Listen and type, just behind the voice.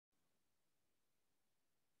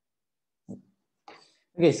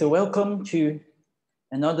Okay, so welcome to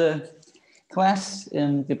another class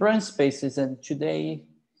in the Branch spaces, and today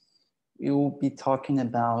we will be talking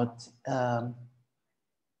about a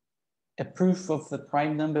proof of the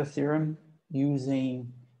prime number theorem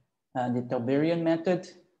using the Tauberian method,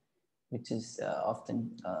 which is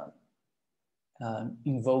often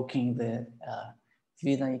invoking the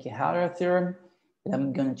Wiener-Ike-Hara theorem. And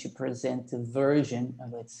I'm going to present a version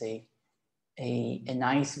of, let's say, a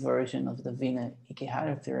nice version of the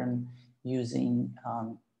Wiener-Ike-Hara theorem using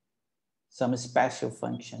some special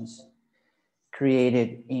functions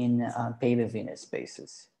created in Taylor-Wiener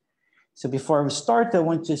spaces. So before we start, I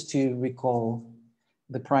want just to recall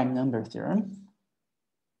the prime number theorem.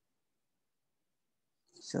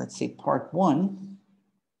 So let's say part one.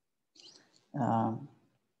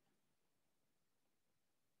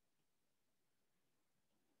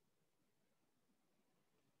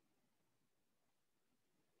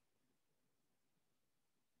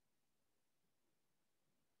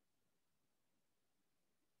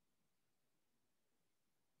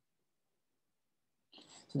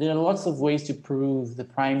 So there are lots of ways to prove the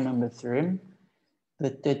prime number theorem,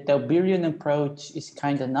 but the Tauberian approach is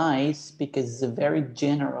kind of nice because it's a very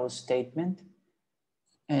general statement,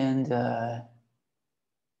 and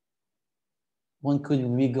one could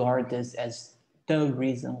regard this as the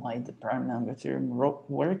reason why the prime number theorem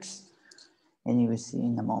works, and you will see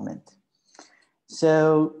in a moment.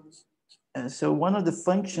 So one of the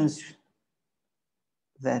functions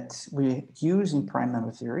that we use in prime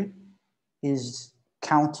number theory is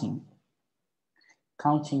counting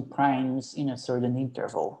primes in a certain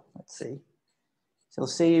interval, let's say. So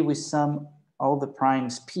say we sum all the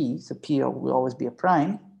primes p, so p will always be a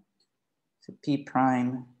prime. So p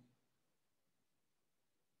prime,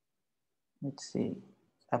 let's see,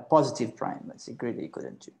 a positive prime, let's say greater or equal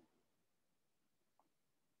than 2.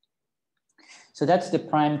 So that's the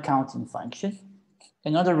prime counting function.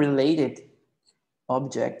 Another related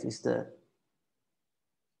object is the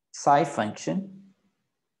psi function,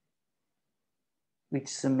 which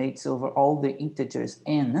summates over all the integers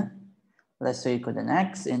n, less or equal than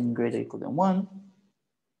x, and greater or equal than 1.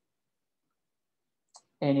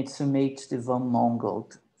 And it summates the von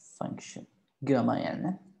Mongold function, gamma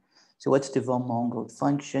n. So what's the von Mongold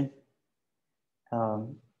function?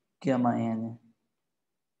 Gamma n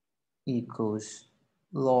equals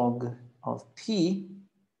log of p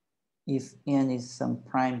if n is some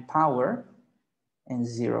prime power and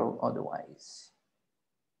 0 otherwise.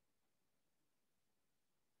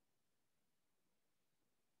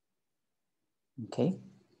 Okay.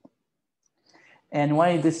 And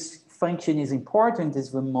why this function is important, this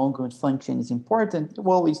von Mongold function is important?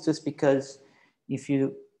 Well, it's just because if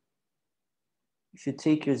you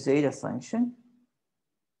take your zeta function,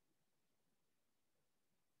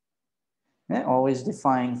 always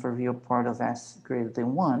define for real part of s greater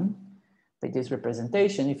than 1 by this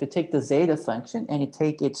representation. If you take the zeta function and you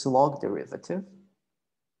take its log derivative,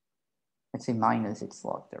 let's say minus its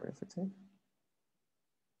log derivative,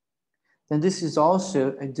 then this is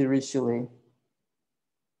also a Dirichlet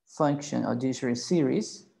function or Dirichlet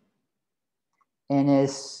series, and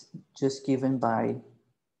is just given by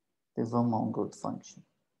the von Mongold function.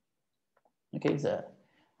 Okay, it's a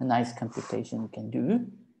nice computation you can do.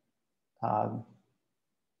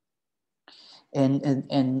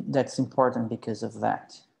 And that's important because of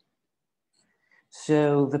that.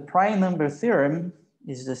 So the prime number theorem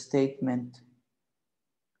is the statement,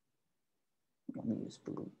 let me use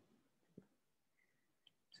blue.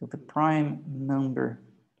 So the prime number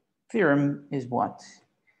theorem is what?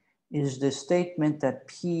 Is the statement that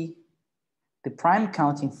p, the prime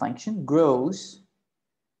counting function, grows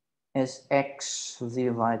as x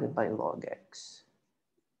divided by log x.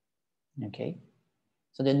 Okay,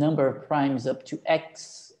 so the number of primes up to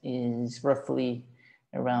x is roughly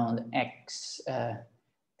around x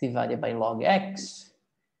divided by log x.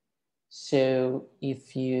 So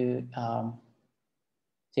if you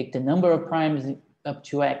take the number of primes up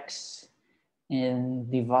to x and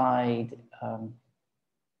divide, so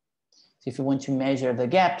if you want to measure the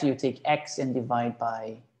gap, you take x and divide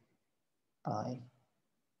by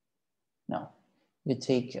no, you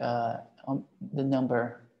take the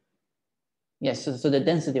number, yes, so the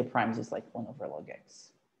density of primes is like 1 over log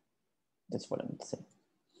x. That's what I'm saying.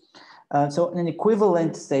 So an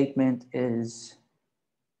equivalent statement is,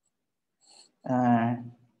 let's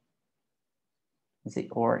say,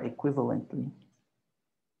 or equivalently,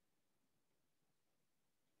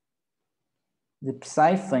 the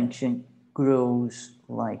psi function grows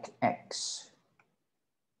like x.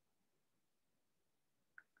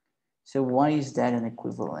 So why is that an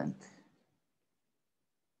equivalent?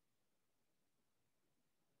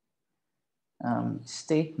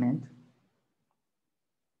 statement.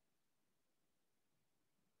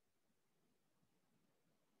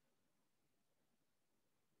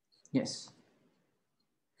 Yes.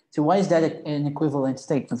 So why is that an equivalent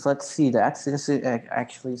statement? So let's see that. So this is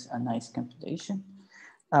actually a nice computation.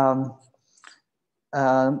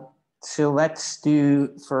 So let's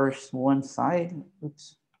do first one side.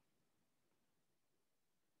 Oops.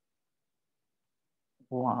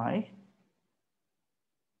 Why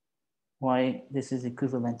this is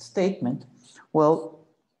equivalent statement? Well,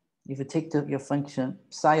 if you take your function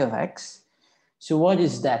psi of x, so what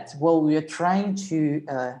is that? Well, we are trying to,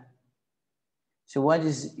 so what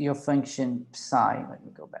is your function psi? Let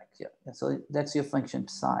me go back here. So that's your function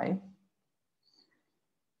psi.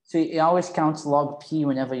 So it always counts log p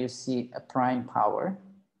whenever you see a prime power.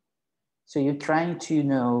 So you're trying to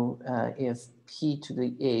know if p to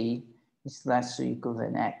the a is less or equal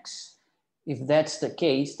than x. If that's the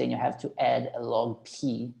case, then you have to add a log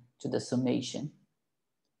p to the summation.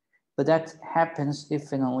 But that happens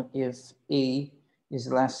if and only if a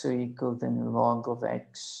is less or equal than log of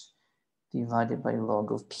x divided by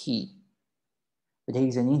log of p. But a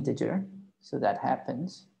is an integer, so that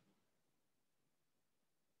happens.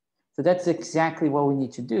 So that's exactly what we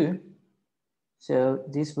need to do. So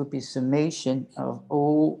this would be summation of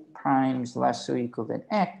O primes less or equal than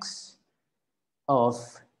x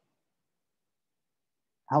of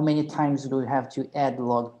how many times do we have to add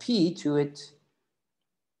log p to it?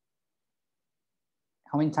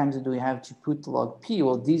 How many times do we have to put log p?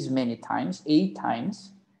 Well, these many times, 8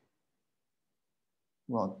 times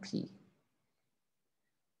log p.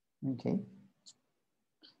 Okay.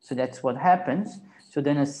 So that's what happens. So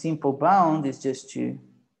then a simple bound is just to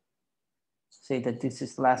say that this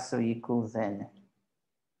is less or equal than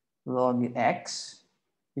log x.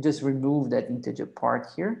 You just remove that integer part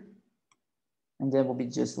here. And then will be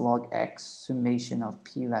just log x summation of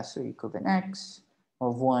p less or equal than x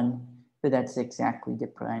of 1. But that's exactly the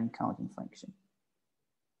prime counting function,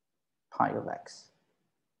 pi of x.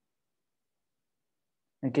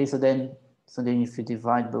 Okay, so then if you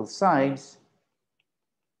divide both sides,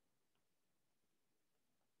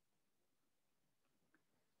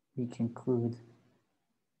 we conclude,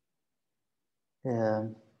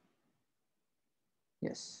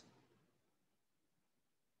 yes.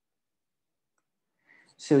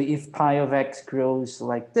 So if pi of x grows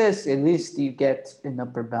like this, at least you get an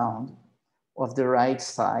upper bound of the right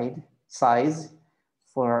side size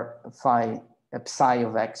for psi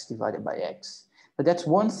of x divided by x. But that's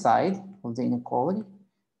one side of the inequality.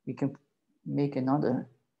 We can make another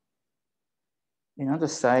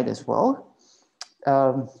side as well.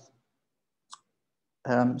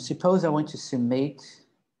 Suppose I want to summate,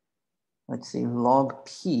 let's say, log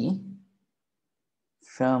p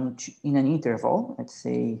from in an interval, let's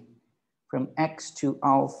say from x to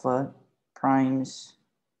alpha primes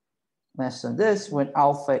less than this, when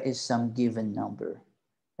alpha is some given number.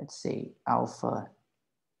 Let's say alpha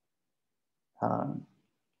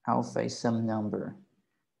is some number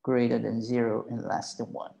greater than 0 and less than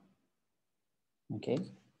 1. Okay.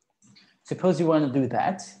 Suppose you want to do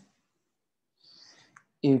that.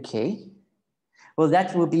 Okay. Well,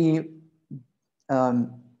 that will be, so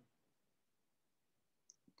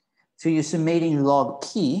you're summating log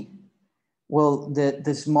p. Well,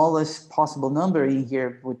 the smallest possible number in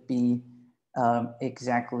here would be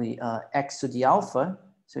exactly x to the alpha.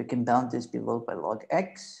 So you can bound this below by log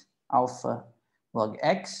x, alpha log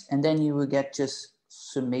x, and then you will get just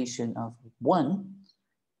summation of 1,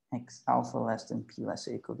 x alpha less than p less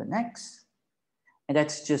or equal than x. And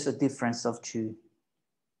that's just a difference of 2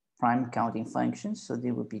 prime counting functions. So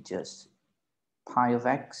they would be just pi of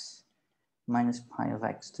x minus pi of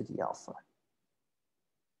x to the alpha.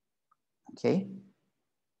 Okay.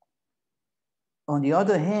 On the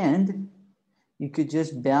other hand, you could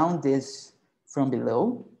just bound this from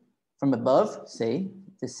below, from above, say,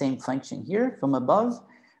 the same function here from above,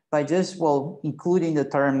 by just, well, including the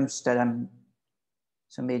terms that I'm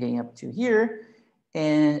summating up to here.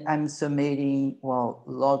 And I'm summating, well,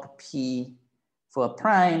 log p for a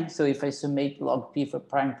prime. So if I summate log p for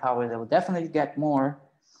prime powers, I will definitely get more.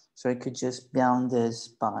 So I could just bound this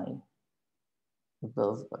by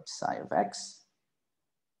above psi of x.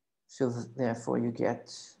 So therefore you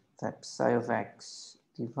get that psi of x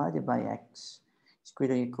divided by x is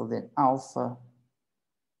greater or equal than alpha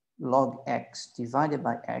log x divided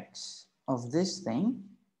by x of this thing.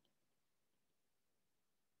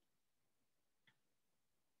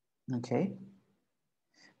 Okay.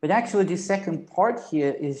 But actually the second part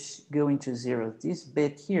here is going to 0. This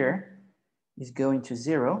bit here is going to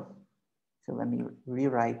 0. So let me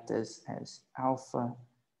rewrite this as alpha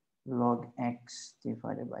log x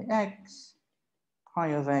divided by x, pi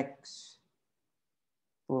of x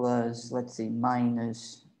plus, let's say,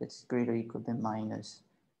 minus, that's greater or equal than minus,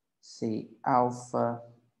 say, alpha,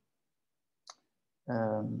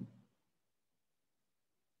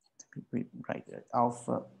 right there,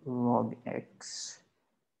 alpha log x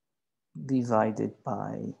divided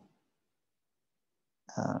by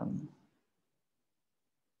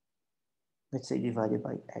let's say divided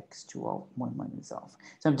by x to 1 minus alpha.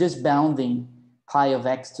 So I'm just bounding pi of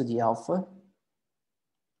x to the alpha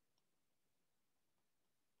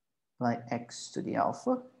by x to the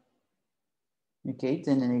alpha. Okay,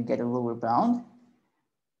 then I get a lower bound,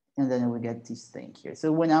 and then we get this thing here.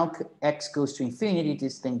 So when x goes to infinity,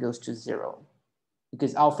 this thing goes to 0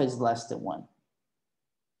 because alpha is less than 1.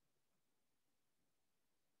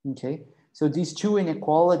 Okay, so these two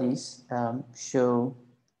inequalities show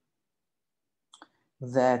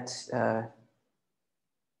that,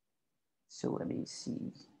 so let me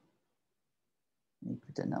see, let me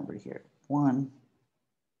put the number here, 1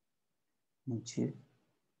 and 2.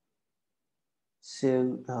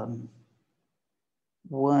 So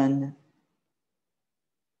 1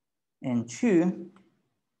 and 2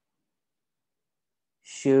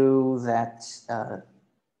 show that,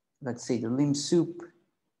 let's say the lim sup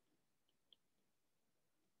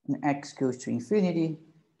when x goes to infinity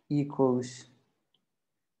equals,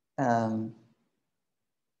 well,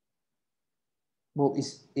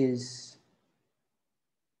 is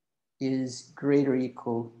greater or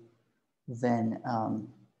equal than,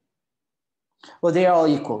 well, they are all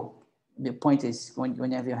equal. The point is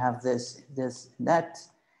whenever you have this, that,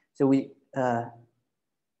 so we don't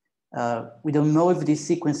know if this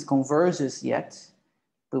sequence converges yet,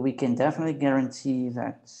 but we can definitely guarantee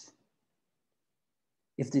that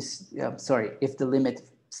if this, if the limit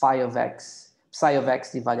psi of x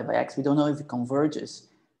divided by x, we don't know if it converges,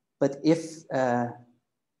 but if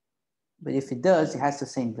it does, it has the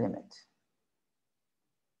same limit.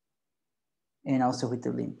 And also with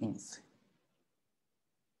the lim inf.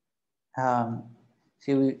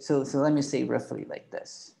 So let me say roughly like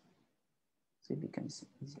this. So it becomes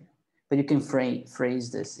easier. But you can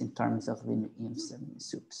phrase this in terms of lim infs and lim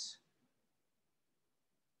sups.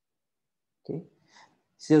 Okay.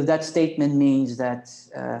 So that statement means that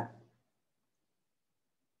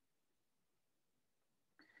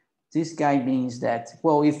this guy means that,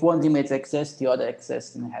 well, if one limit exists, the other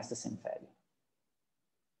exists and it has the same value.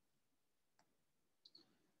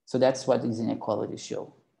 So that's what these inequalities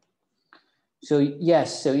show. So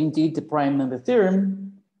yes, so indeed the prime number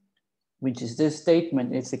theorem, which is this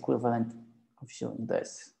statement, is equivalent of showing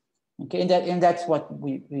this. Okay, and that's what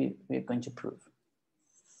we're going to prove.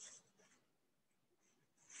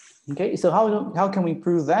 Okay, so how can we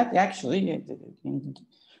prove that? Actually,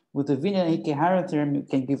 with the Wiener-Henke-Harrer theorem, you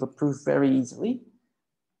can give a proof very easily.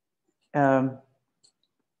 So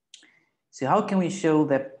how can we show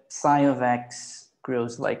that psi of x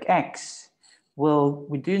grows like x? Well,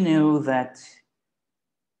 we do know that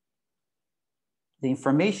the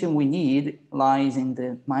information we need lies in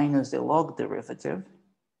the minus the log derivative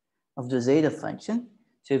of the zeta function.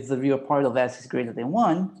 So if the real part of s is greater than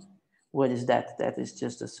 1, what is that? That is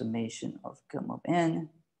just a summation of gamma of n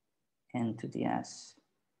to the s,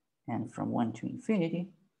 and from 1 to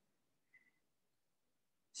infinity.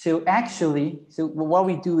 So actually, so what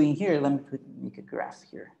we're doing here, let me make a graph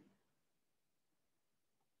here.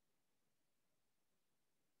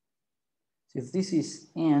 So if this is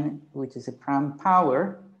n, which is a prime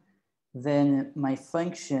power, then my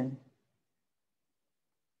function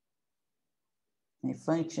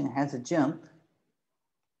has a jump,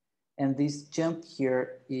 and this jump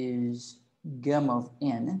here is gamma of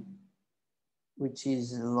n, which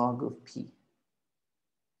is log of p.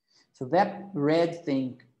 So that red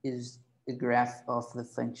thing is the graph of the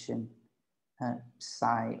function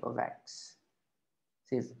psi of x.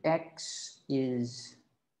 So if x is,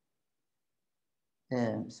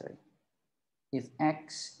 if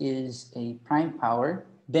x is a prime power,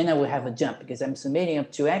 then I will have a jump because I'm summating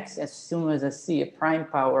up to x. As soon as I see a prime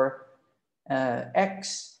power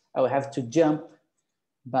x, I will have to jump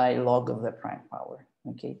by log of the prime power.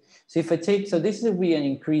 Okay, so if I take, so this will be an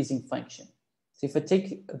increasing function. So if I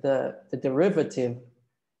take the derivative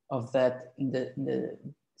of that in the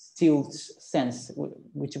Stieltjes sense,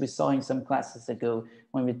 which we saw in some classes ago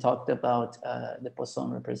when we talked about the Poisson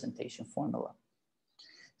representation formula.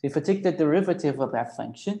 So if I take the derivative of that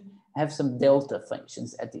function, I have some delta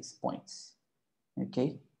functions at these points,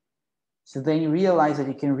 okay? So then you realize that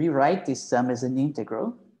you can rewrite this sum as an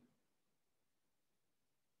integral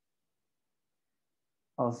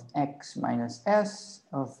of x minus s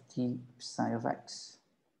of the psi of x.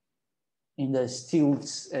 in the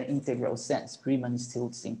Stilts integral sense,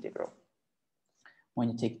 Riemann-Stilts integral, when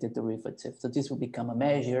you take the derivative. So this will become a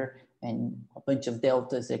measure and a bunch of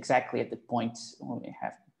deltas exactly at the points when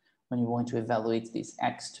you want to evaluate this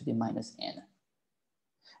x to the minus n.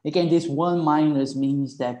 Again, this 1 minus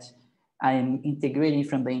means that I'm integrating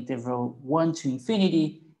from the interval 1 to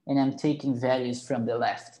infinity, and I'm taking values from the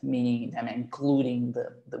left, meaning I'm including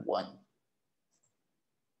the 1.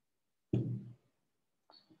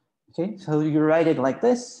 Okay, so you write it like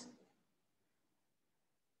this.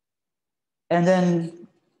 And then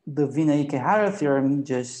the Vinay-Ikehara theorem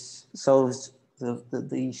just solves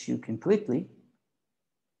the issue completely.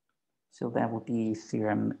 So that would be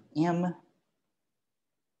theorem M.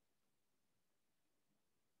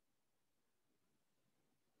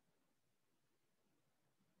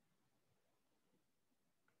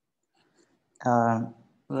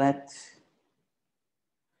 Let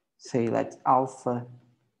alpha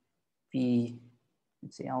be,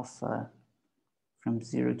 let's say alpha from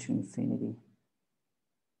 0 to infinity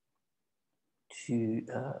to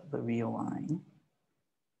the real line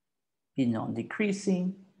be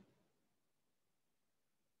non-decreasing,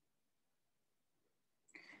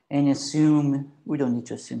 and assume, we don't need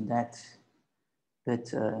to assume that,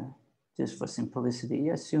 but just for simplicity,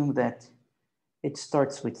 assume that it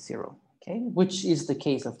starts with 0, okay? Which is the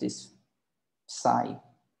case of this psi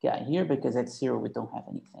guy here, because at 0 we don't have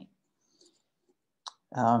anything.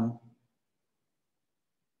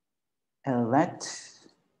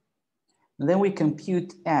 Then we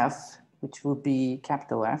compute f, which will be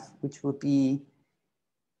capital F, which will be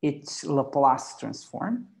its Laplace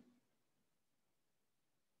transform.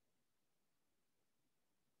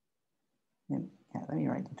 And, yeah, let me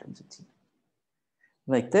write in terms of t.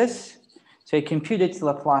 Like this. So I compute its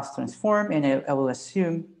Laplace transform, and I will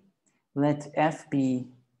assume let f be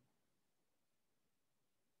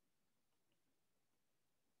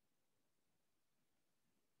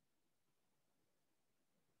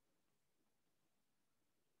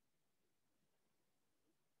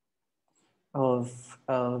of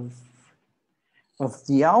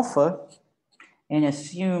the alpha, and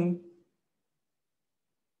assume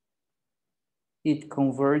it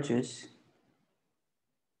converges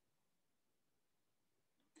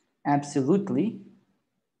absolutely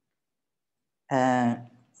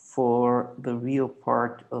for the real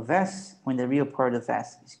part of S, when the real part of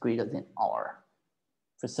S is greater than R,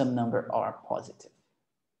 for some number R positive.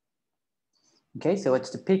 Okay, so it's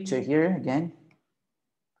the picture here again.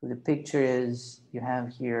 So the picture is, you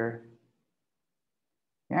have here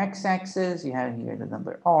your x-axis, you have here the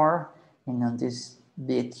number R, and on this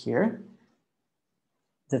bit here,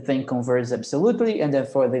 the thing converges absolutely, and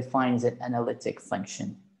therefore defines an analytic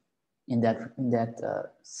function in that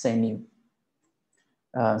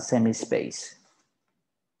semi-space.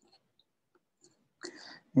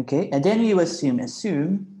 Okay, and then you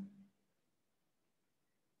assume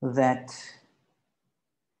that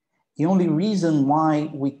the only reason why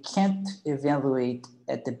we can't evaluate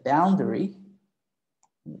at the boundary,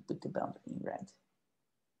 let me put the boundary in red,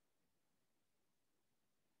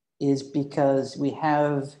 is because we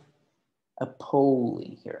have a pole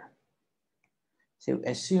in here. So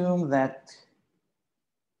assume that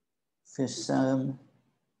for some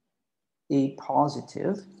A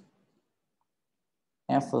positive,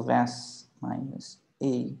 f of s minus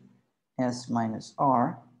a s minus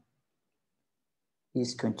r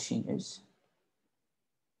is continuous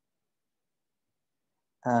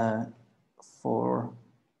for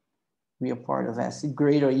real part of s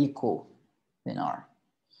greater or equal than r.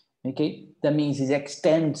 Okay, that means it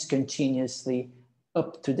extends continuously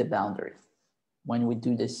up to the boundary when we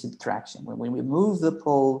do the subtraction. When we move the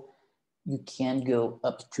pole, you can go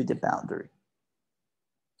up to the boundary.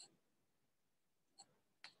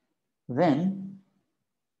 Then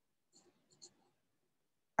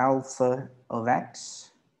alpha of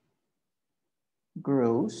x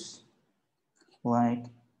grows like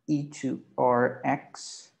e to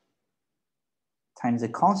rx times a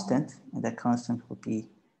constant, and that constant will be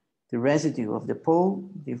the residue of the pole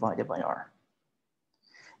divided by r.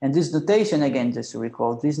 And this notation, again, just to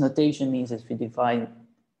recall, this notation means that we divide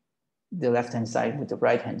the left-hand side with the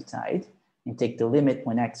right-hand side and take the limit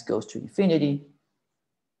when x goes to infinity,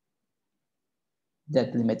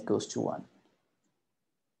 that limit goes to 1.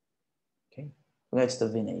 Okay, that's the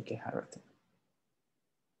Vinay-Ikehara thing.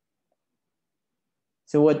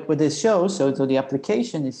 So what this shows, so the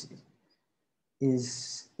application is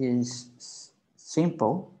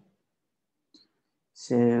simple.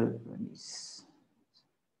 So let me see.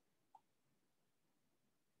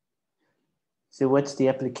 So what's the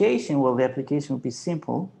application? Well, the application will be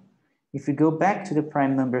simple. If you go back to the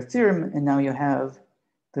prime number theorem, and now you have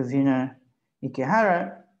the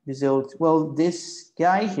Wiener-Ikehara result, well, this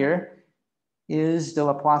guy here is the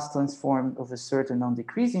Laplace transform of a certain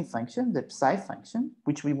non-decreasing function, the psi function,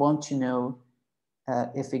 which we want to know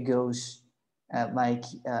if it goes like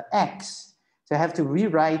x. So I have to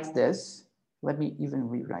rewrite this. Let me even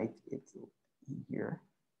rewrite it in here.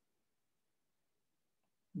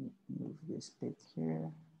 Move this bit here,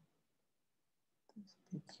 this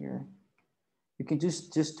bit here. You can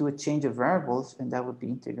just do a change of variables, and that would be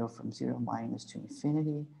integral from 0 minus to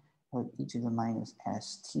infinity of e to the minus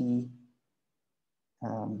st.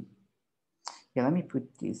 Yeah, let me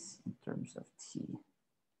put this in terms of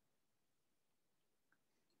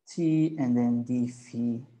t, and then d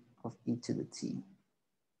phi of e to the t.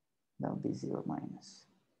 That would be 0 minus.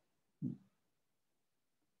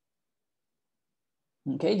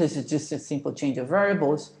 Okay, this is just a simple change of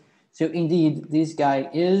variables. So indeed, this guy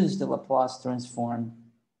is the Laplace transform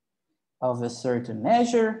of a certain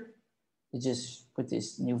measure. You just put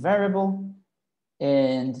this new variable,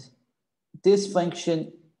 and this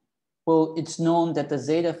function, well, it's known that the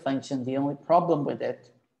zeta function, the only problem with it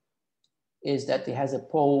is that it has a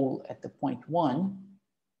pole at the point 1,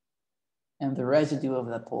 and the residue of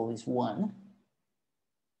that pole is 1.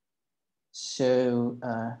 So,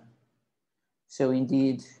 so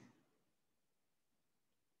indeed,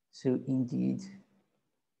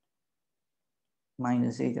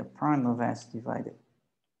 minus zeta prime of s divided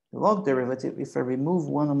the log derivative, if I remove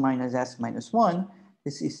 1 of minus s minus 1,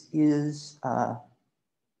 this is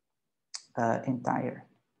entire.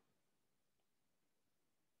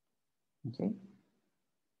 Okay.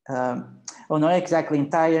 Oh, not exactly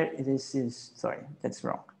entire. This is, sorry, that's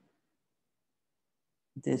wrong.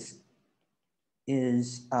 This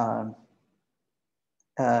is,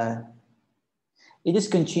 it is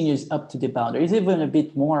continuous up to the boundary. It's even a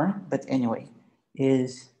bit more, but anyway,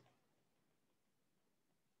 is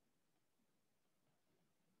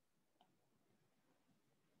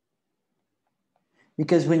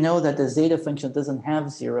because we know that the zeta function doesn't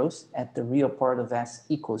have zeros at the real part of s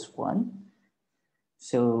equals 1.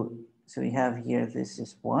 So we have here, this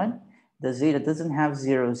is 1. The zeta doesn't have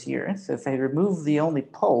zeros here. So if I remove the only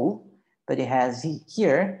pole, but it has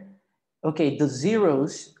here, okay, the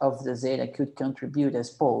zeros of the zeta could contribute as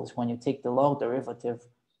poles. When you take the log derivative,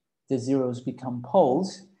 the zeros become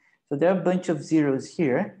poles. So there are a bunch of zeros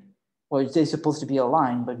here, or they're supposed to be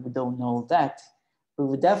aligned, but we don't know that. But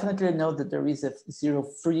we definitely know that there is a zero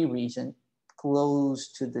free region close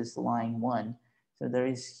to this line 1. So there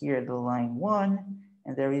is here the line 1,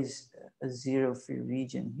 and there is a zero free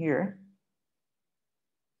region here.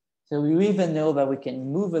 So we even know that we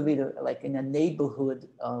can move a little, like in a neighborhood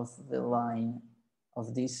of the line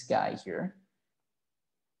of this guy here.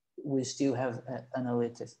 We still have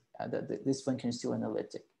analytic, this function is still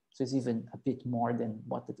analytic. So it's even a bit more than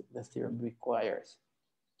what the theorem requires.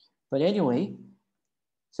 But anyway,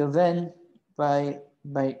 so then by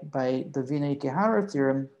the Wiener-Ikehara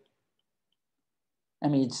theorem, I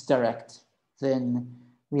mean, it's direct. Then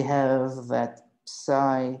we have that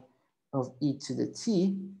psi of e to the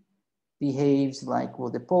t behaves like,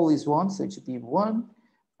 well, the pole is 1, so it should be 1.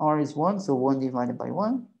 R is 1, so 1 divided by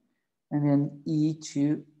 1. And then e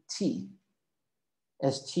to t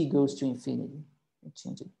as t goes to infinity. I'll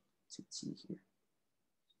change it to t here.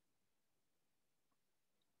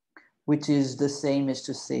 Which is the same as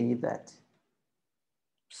to say that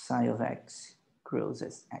psi of x grows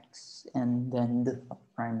as x, and then the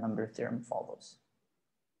prime number theorem follows.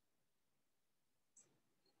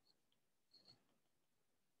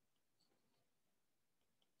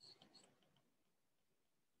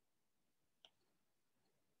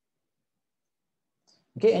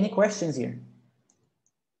 Okay, any questions here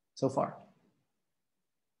so far?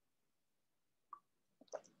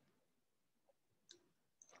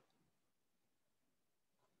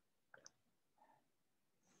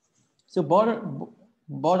 So bottom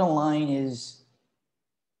line is,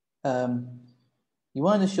 you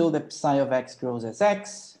want to show that psi of x grows as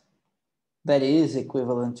x. That is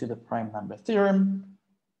equivalent to the prime number theorem.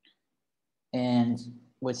 And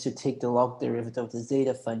once you take the log derivative of the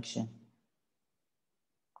zeta function,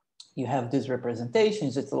 you have this representation.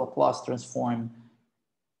 It's the Laplace transform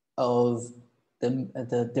of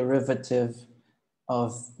the derivative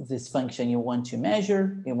of this function you want to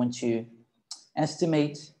measure, you want to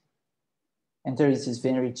estimate. And there is this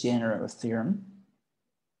very general theorem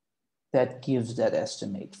that gives that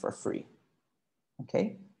estimate for free.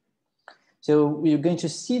 Okay. So what we're going to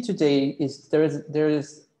see today is there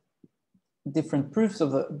is different proofs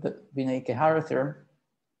of the Wiener-Ikehara theorem.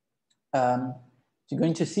 What you're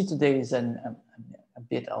going to see today is a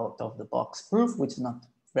bit out of the box proof, which is not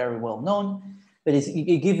very well known, but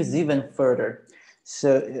it gives even further,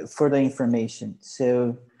 so further information.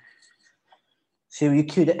 So you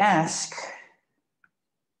could ask,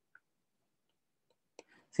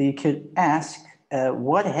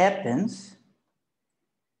 what happens.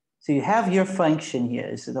 So you have your function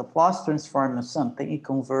here. So the Laplace transform of something, it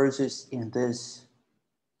converges in this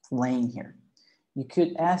plane here. You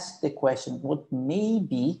could ask the question, what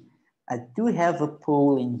maybe I do have a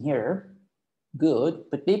pole in here, good,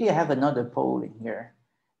 but maybe I have another pole in here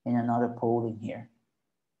and another pole in here.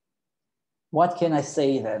 What can I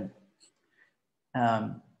say then?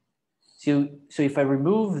 So if I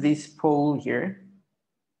remove this pole here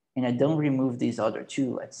and I don't remove these other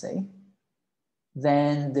two, let's say,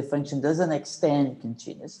 then the function doesn't extend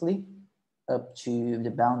continuously up to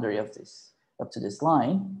the boundary of this, up to this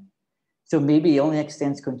line. So maybe it only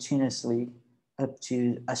extends continuously up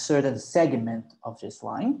to a certain segment of this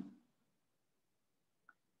line.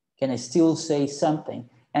 Can I still say something?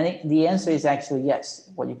 And the answer is actually yes.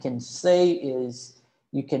 What you can say is,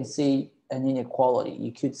 you can say an inequality.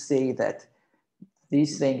 You could say that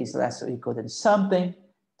this thing is less or equal than something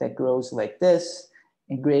that grows like this,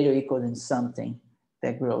 and greater or equal than something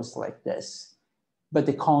that grows like this. But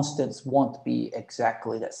the constants won't be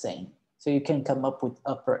exactly the same. So you can come up with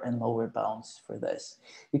upper and lower bounds for this.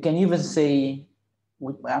 You can even say,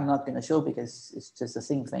 I'm not going to show because it's just the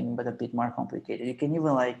same thing, but a bit more complicated. You can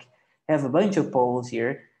even like have a bunch of poles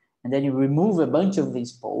here, and then you remove a bunch of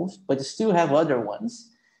these poles, but you still have other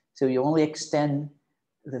ones. So you only extend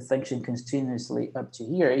the function continuously up to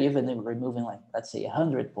here, even if removing, like, let's say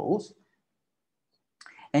 100 poles.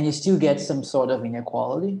 And you still get some sort of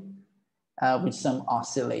inequality with some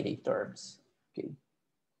oscillating terms. Okay.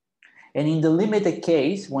 And in the limited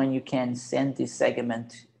case, when you can send this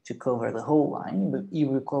segment to cover the whole line,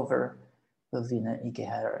 you recover the Wiener-Ike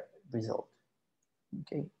result.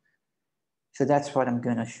 Okay. So that's what I'm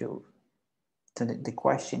going to show. So the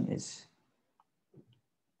question is,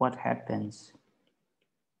 what happens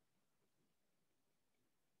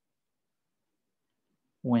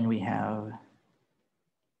when we have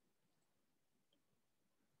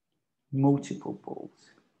multiple poles?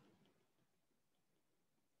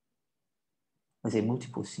 Let's say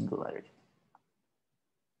multiple singularity.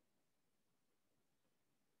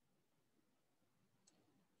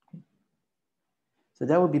 So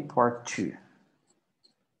that would be part 2.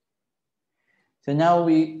 So now what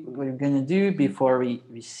we're going to do before we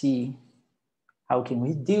see how can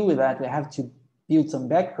we deal with that, we have to build some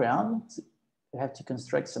background. We have to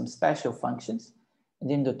construct some special functions. And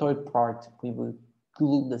then the third part, we will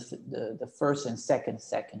glue the first and second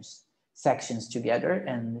sections together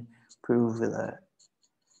and prove a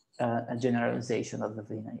generalization of the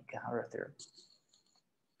Wiener-Ike theorem.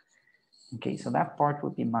 Okay, so that part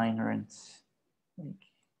would be minor and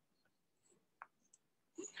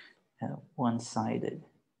one-sided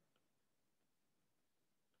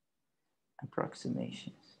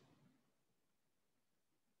approximations.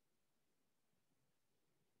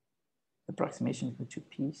 Approximations with 2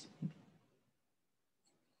 p's, maybe.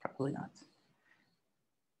 Probably not.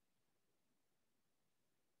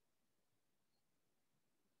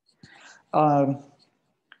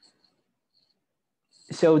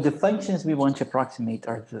 So the functions we want to approximate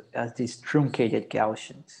are these truncated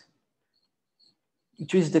Gaussians,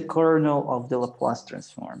 which is the kernel of the Laplace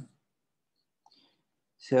transform.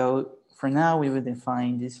 So for now, we will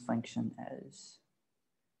define this function as,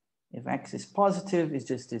 if x is positive, it's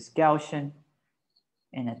just this Gaussian,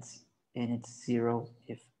 and it's 0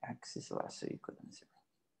 if x is less or equal than 0.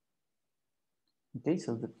 Okay,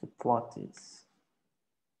 so the plot is,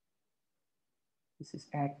 this is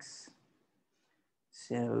x,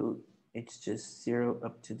 so it's just 0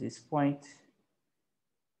 up to this point,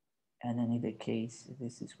 and then in the case,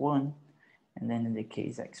 this is 1, and then in the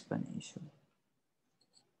case exponential.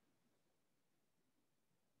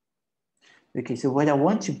 Okay, so what I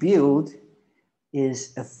want to build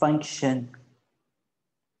is a function,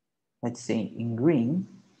 let's say in green,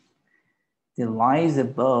 that lies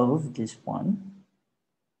above this one,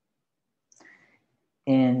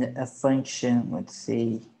 and a function, let's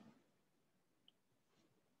say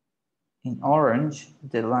in orange,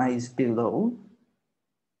 that lies below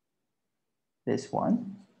this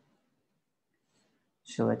one.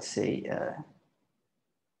 So let's say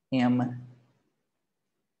m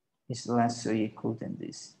is less or equal than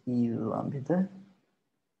this E lambda,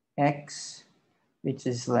 x, which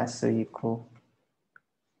is less or equal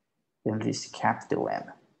than this capital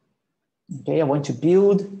M. Okay, I want to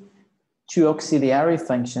build 2 auxiliary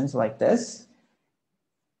functions like this,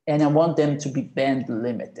 and I want them to be band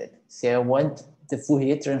limited. So I want the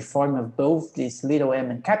Fourier transform of both this little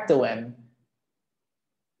m and capital M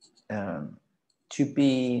to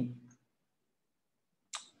be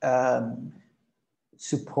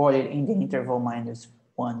supported in the interval minus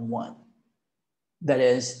 1, 1. That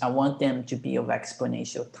is, I want them to be of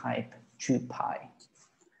exponential type 2 pi.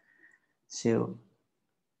 So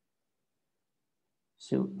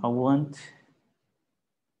I want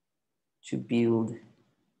to build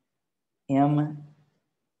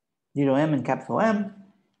little m and capital M,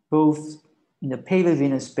 both in the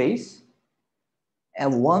Paley-Venus space,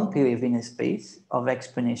 L1 Paley-Venus space of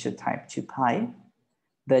exponential type 2 pi,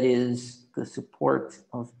 that is the support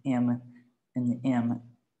of M and M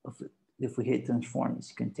of the Fourier transform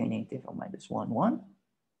is containing interval minus 1, 1.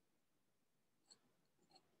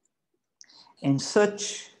 And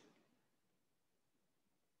such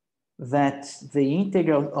that the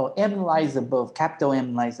integral of M lies above, capital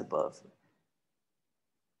M lies above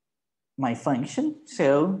my function.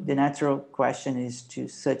 So the natural question is to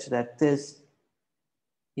such that this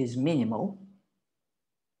is minimal.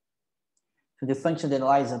 So the function that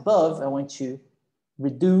lies above, I want to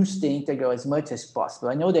reduce the integral as much as possible.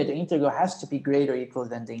 I know that the integral has to be greater or equal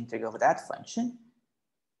than the integral of that function.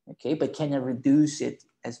 Okay, but can I reduce it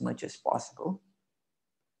as much as possible?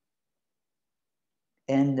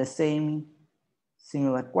 And the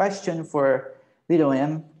similar question for little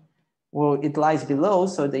m. Well, it lies below,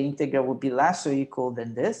 so the integral will be less or equal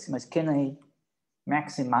than this, but can I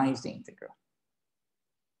maximize the integral?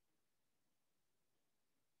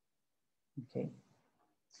 Okay,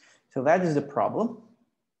 so that is the problem.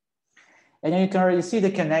 And you can already see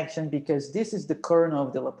the connection because this is the kernel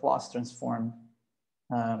of the Laplace transform,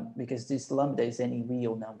 because this lambda is any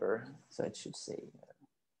real number. So it should say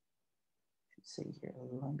here,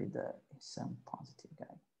 lambda is some positive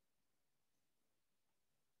guy.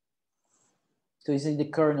 So this is the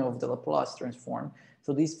kernel of the Laplace transform.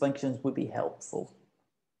 So these functions would be helpful.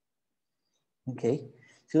 Okay,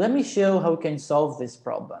 so let me show how we can solve these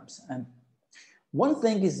problems. And one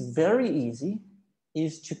thing is very easy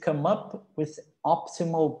is to come up with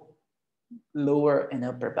optimal lower and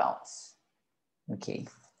upper bounds. Okay,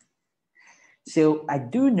 so I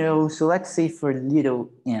do know, so let's say for little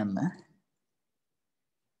m.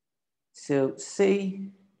 So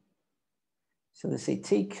let's say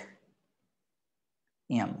take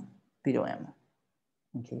m, little m,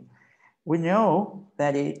 okay. We know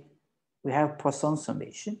that we have Poisson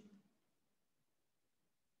summation.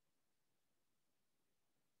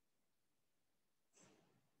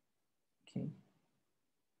 Okay.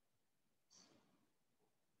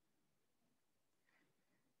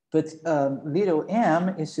 But little m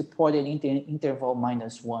is supported in the interval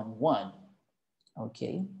minus 1, 1,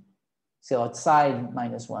 okay. So outside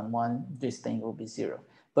minus 1, 1, this thing will be 0.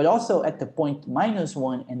 But also at the point minus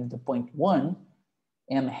 1 and at the point 1,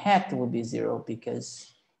 m hat will be 0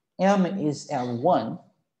 because m is L1.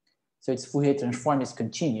 So its Fourier transform is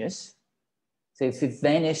continuous. So if it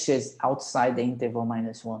vanishes outside the interval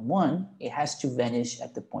minus 1, 1, it has to vanish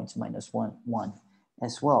at the points minus 1, 1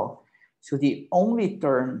 as well. So the only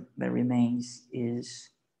term that remains is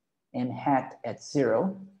m hat at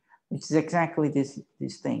 0, which is exactly this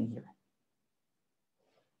thing here.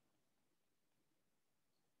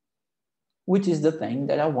 Which is the thing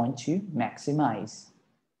that I want to maximize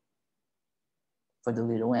for the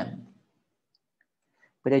little m.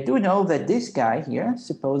 But I do know that this guy here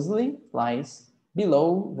supposedly lies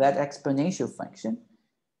below that exponential function.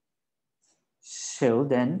 So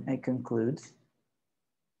then I conclude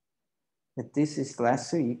that this is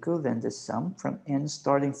less or equal than the sum from n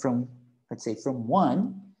starting from, let's say, from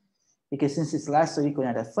 1, because since it's less or equal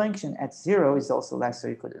than a function, at 0 is also less or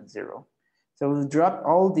equal than 0. So we'll drop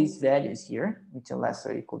all these values here, which are less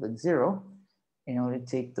or equal than 0, and only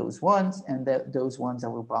take those ones, and those ones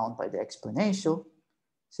are bound by the exponential.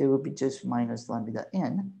 So it will be just minus lambda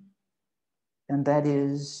n. And that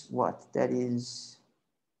is what? That is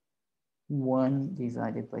 1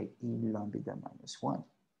 divided by e lambda minus 1.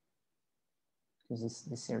 Because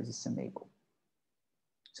this series is summable.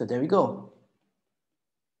 So there we go.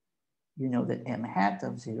 You know that m hat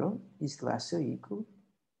of 0 is less or equal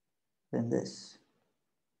than this.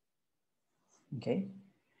 Okay,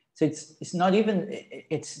 so it's not even,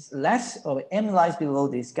 it's less, or m lies below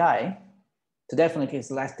this guy, so definitely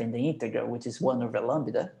it's less than the integral, which is 1 over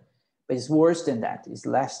lambda, but it's worse than that. It's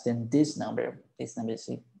less than this number. This number is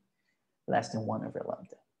less than 1 over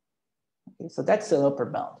lambda. Okay, so that's the upper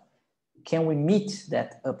bound. Can we meet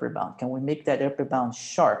that upper bound? Can we make that upper bound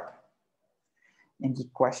sharp? And the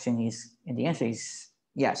question is, and the answer is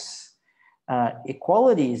yes.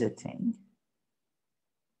 Equality is a thing.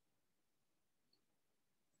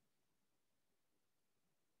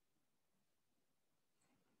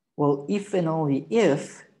 Well, if and only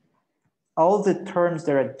if all the terms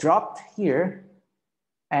that are dropped here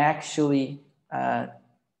are actually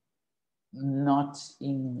not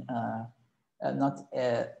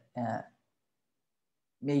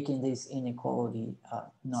making this inequality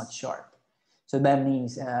not sharp. So that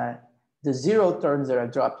means the zero terms that are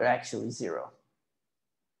dropped are actually zero.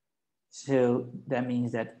 So that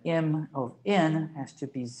means that m of n has to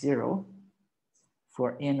be zero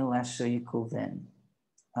for n less or equal than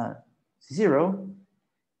 0,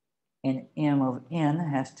 and m of n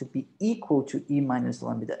has to be equal to e minus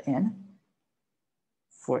lambda n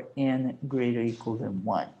for n greater or equal than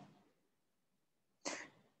 1.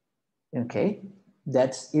 Okay,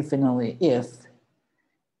 that's if and only if.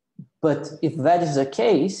 But if that is the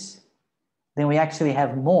case, then we actually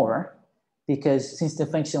have more, because since the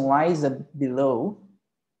function lies below,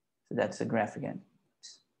 so that's the graph again.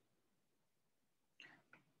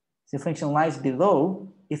 The function lies below,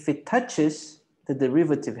 if it touches, the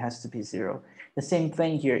derivative has to be 0. The same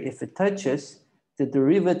thing here, if it touches, the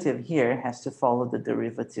derivative here has to follow the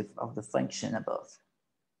derivative of the function above.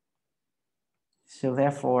 So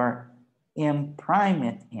therefore, m prime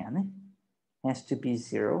at n has to be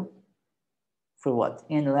 0 for what?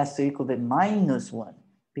 N less or equal than minus 1.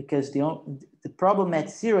 Because the problem at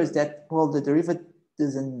 0 is that, well, the derivative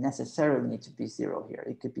doesn't necessarily need to be 0 here.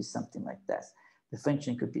 It could be something like this. The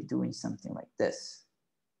function could be doing something like this.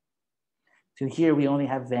 So here we only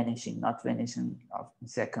have vanishing, not vanishing of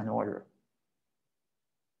second order.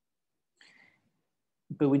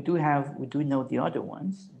 But we do know the other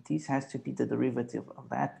ones. This has to be the derivative of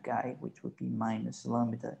that guy, which would be minus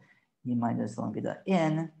lambda e minus lambda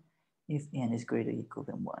n, if n is greater or equal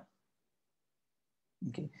than 1.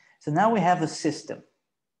 Okay, so now we have a system.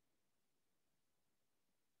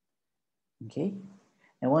 Okay,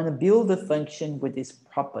 I want to build a function with these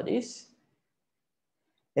properties.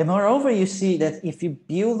 And moreover, you see that if you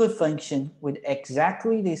build a function with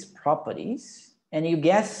exactly these properties, and you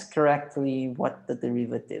guess correctly what the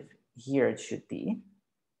derivative here should be,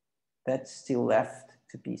 that's still left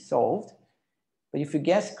to be solved. But if you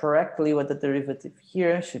guess correctly what the derivative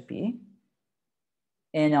here should be,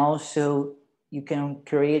 and also you can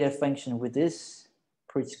create a function with this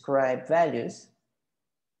prescribed values,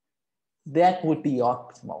 that would be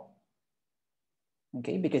optimal.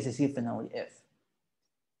 Okay, because it's if and only if.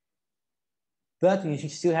 But you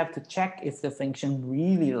still have to check if the function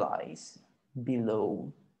really lies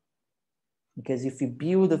below. Because if you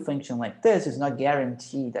build a function like this, it's not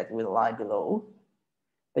guaranteed that it will lie below.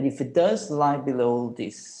 But if it does lie below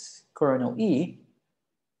this kernel E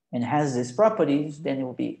and has these properties, then it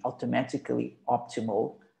will be automatically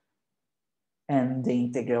optimal and the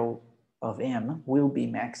integral of m will be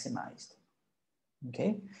maximized.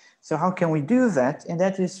 Okay, so how can we do that? And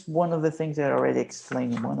that is one of the things that I already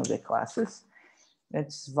explained in one of the classes.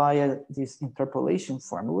 That's via these interpolation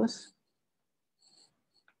formulas.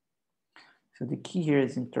 So the key here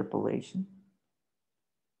is interpolation,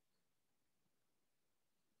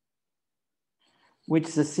 which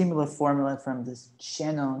is a similar formula from this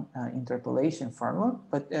channel interpolation formula,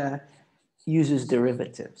 but uses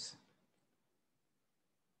derivatives.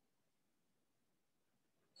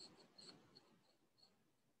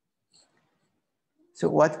 So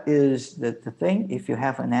what is the thing? If you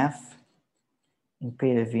have an f in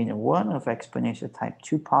p-1 of exponential type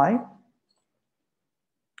 2 pi,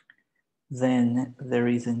 then there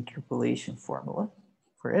is an interpolation formula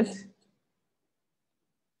for it.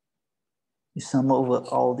 You sum over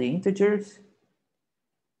all the integers,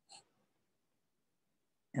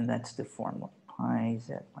 and that's the formula. Pi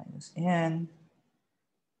z minus n,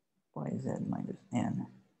 pi z minus n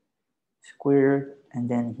squared, and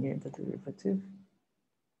then here the derivative.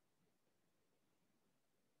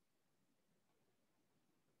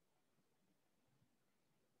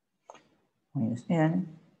 Minus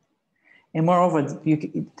n. And moreover,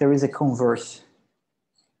 there is a converse.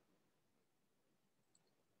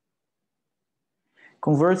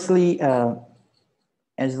 Conversely,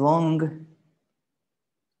 as long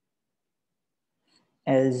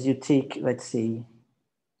as you take, let's say,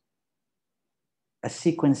 a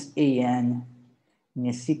sequence an and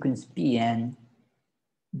a sequence bn,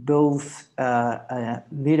 both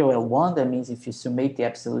little L1, that means if you summate the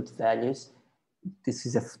absolute values, this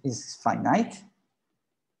is finite,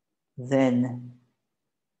 then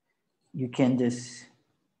you can just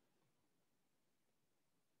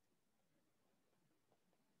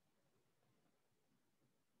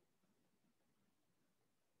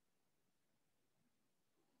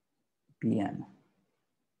bn.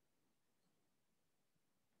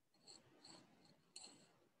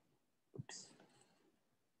 Oops.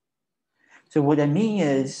 So what I mean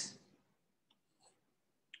is,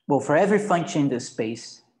 well, for every function in the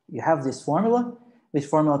space, you have this formula. This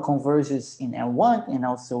formula converges in L1 and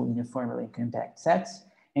also in the formula in compact sets.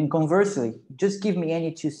 And conversely, just give me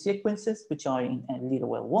any two sequences which are in a little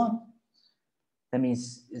L1. That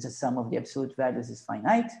means the sum of the absolute values is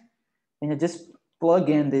finite. And I just plug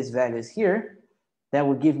in these values here. That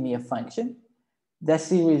will give me a function. That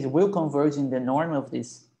series will converge in the norm of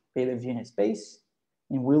this Taylor-Viennent space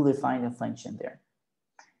and will define a function there.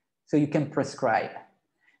 So you can prescribe.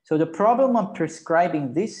 So the problem of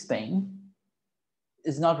prescribing this thing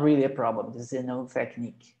is not really a problem. This is a known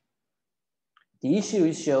technique. The issue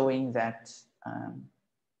is showing that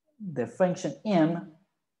the function m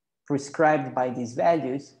prescribed by these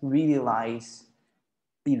values really lies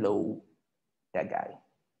below that guy.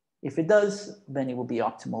 If it does, then it will be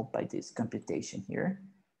optimal by this computation here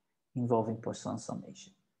involving Poisson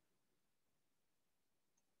summation.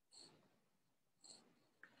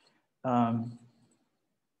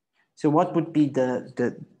 So what would be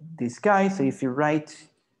this guy? So if you write,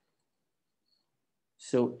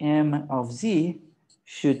 so m of z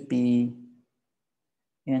should be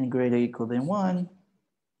n greater or equal than 1,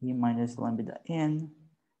 e minus lambda n.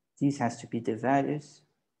 These has to be the values.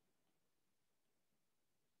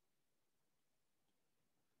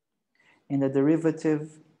 And the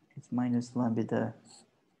derivative is minus lambda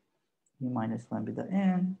e minus lambda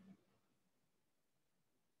n.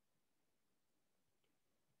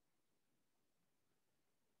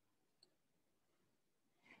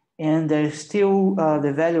 And there's still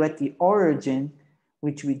the value at the origin,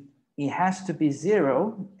 which it has to be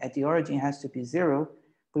 0. At the origin, it has to be 0,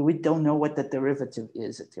 but we don't know what the derivative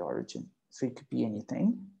is at the origin. So it could be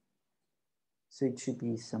anything. So it should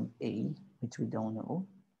be some a, which we don't know.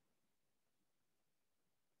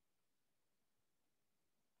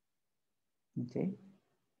 Okay.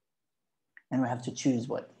 And we have to choose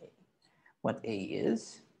what a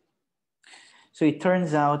is. So it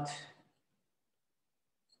turns out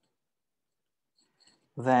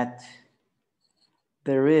that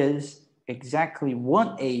there is exactly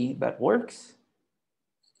one a that works.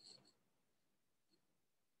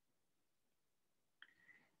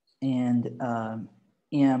 And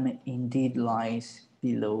m indeed lies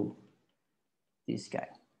below this guy.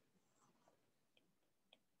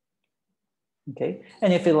 Okay,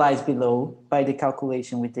 and if it lies below, by the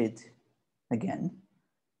calculation we did again,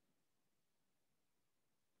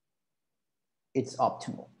 it's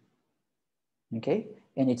optimal. Okay,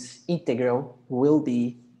 and its integral will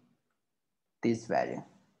be this value.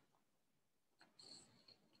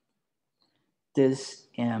 This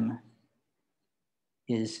m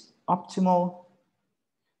is optimal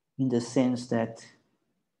in the sense that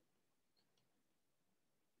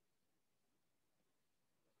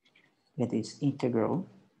its integral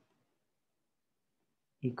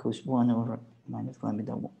equals 1 over minus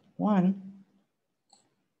lambda 1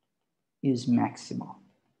 is maximal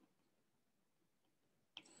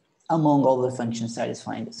among all the functions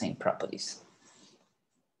satisfying the same properties.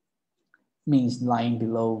 Means lying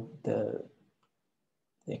below the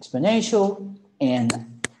exponential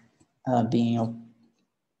and being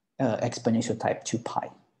exponential type 2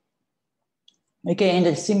 pi. Okay, and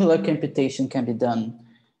a similar computation can be done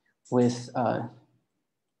with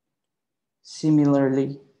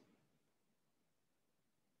similarly,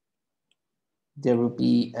 there will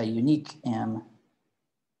be a unique m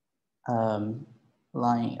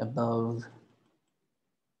lying above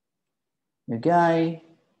the guy,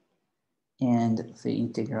 and the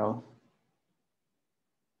integral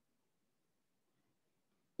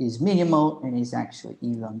is minimal and is actually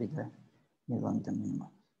e lambda minimum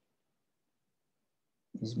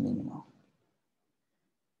is minimal.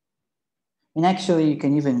 And actually, you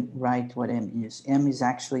can even write what m is. M is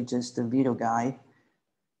actually just the little guy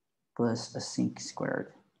plus a sinc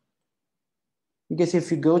squared. Because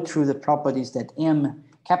if you go through the properties that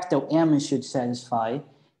capital M should satisfy,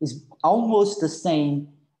 is almost the same,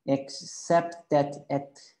 except that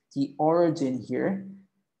at the origin here,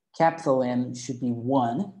 capital M should be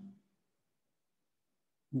 1.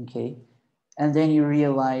 Okay, and then you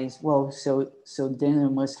realize, well, so then you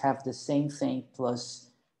must have the same thing plus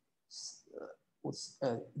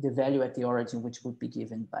the value at the origin, which would be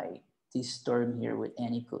given by this term here with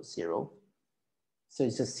n equals 0. So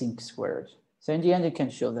it's a sinc squared. So in the end, you can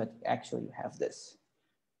show that actually you have this.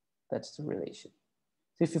 That's the relation.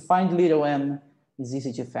 So if you find little m, it's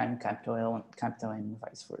easy to find capital M and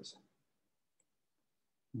vice versa.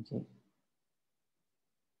 Okay.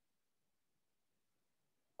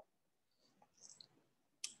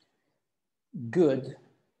 Good.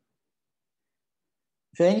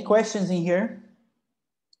 So any questions in here?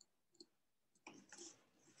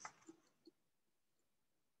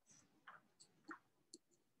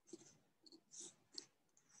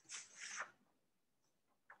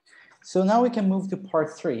 So now we can move to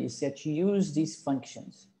part 3, is that you use these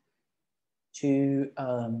functions to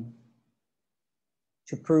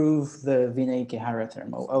prove the Vinay-Kihara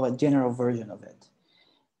theorem, or a general version of it.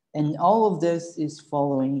 And all of this is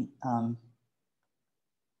following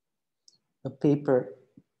a paper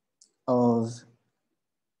of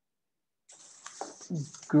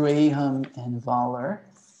Graham and Vaaler.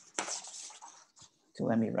 So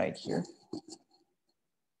let me write here.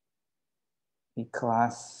 A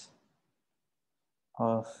class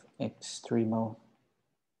of extremal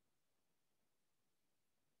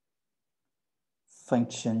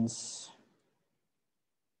functions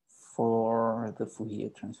for the Fourier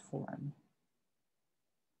transform.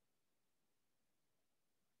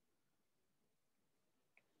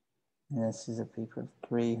 And this is a paper of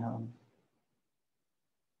Graham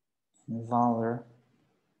and Vaaler.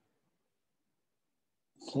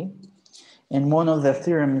 Okay, and one of the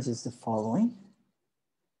theorems is the following.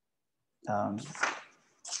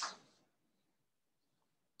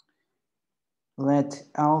 Let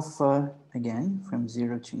alpha, again, from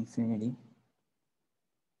 0 to infinity,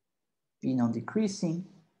 be non-decreasing.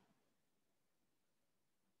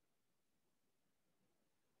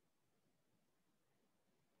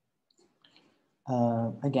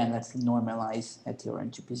 Again, let's normalize at Theorem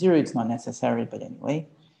to P0. It's not necessary, but anyway.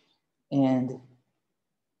 And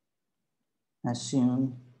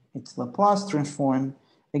assume its Laplace transform.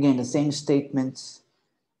 Again, the same statements,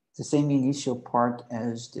 the same initial part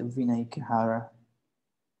as the Vinay-Kihara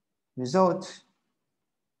result.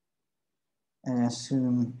 And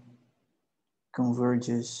assume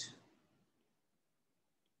converges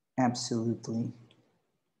absolutely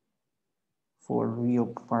for real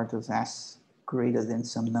part of S greater than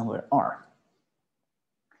some number R.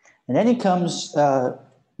 And then it comes the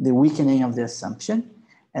weakening of the assumption.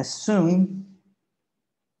 Assume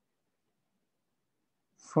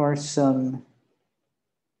for some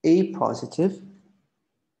A positive,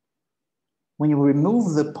 when you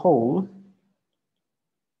remove the pole,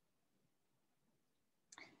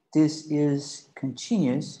 this is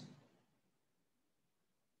continuous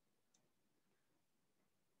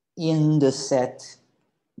in the set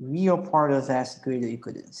real part of S greater or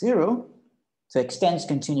equal to 0. So extends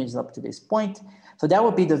continuous up to this point. So that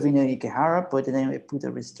would be the Vinay-Kihara, but then we put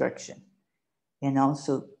a restriction. And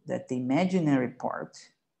also that the imaginary part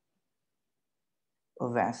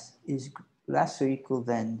of S is less or equal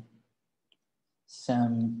than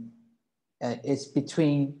some, it's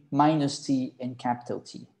between minus T and capital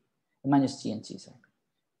T, minus T and T, sorry.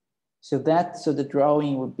 So the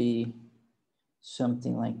drawing would be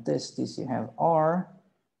something like this. This you have R,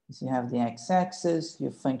 this you have the x-axis,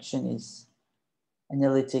 your function is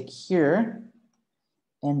analytic here,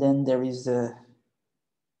 and then there is a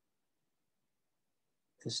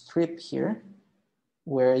strip here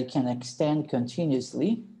where it can extend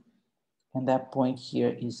continuously, and that point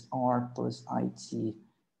here is R plus IT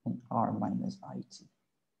and R minus IT.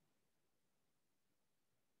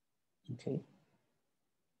 Okay.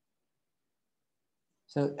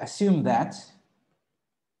 So assume that,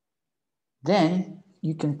 then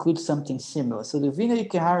you conclude something similar. So the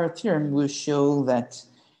Vinay-Kihara theorem will show that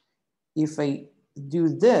if I do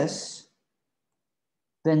this,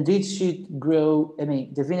 then this should grow. I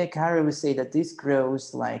mean, the Vinay-Kihara will say that this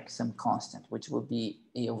grows like some constant, which will be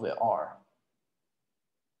A over R.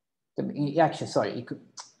 Actually, sorry,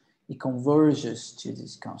 it converges to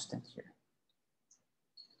this constant here.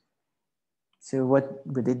 So what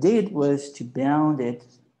they did was to bound it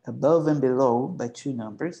above and below by two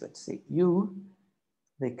numbers. Let's say U,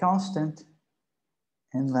 the constant,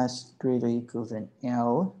 and less greater or equal than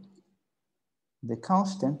L, the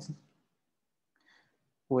constant,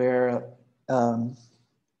 where L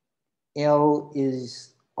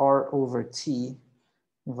is R over T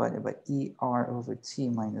divided by ER over T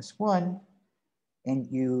minus 1, and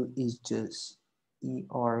U is just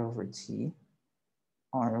ER over T,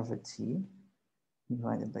 R over T,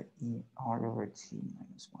 divided by ER over T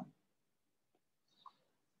minus 1.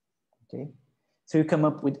 Okay, so you come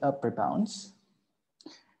up with upper bounds.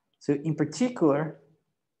 So in particular,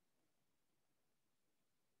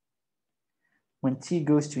 when T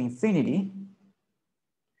goes to infinity,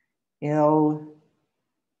 L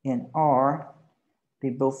and R, they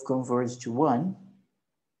both converge to 1,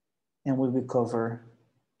 and we will cover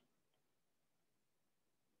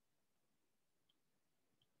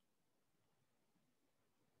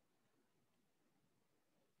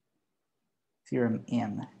theorem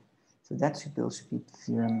N. So that's supposed to be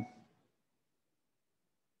theorem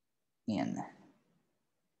N.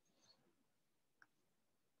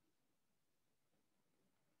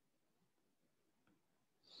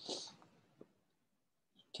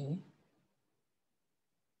 Okay,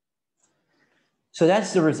 So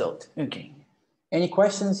that's the result. Okay. Any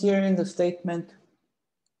questions here in the statement?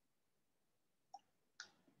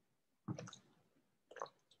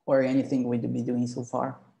 Or anything we'd be doing so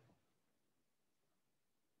far?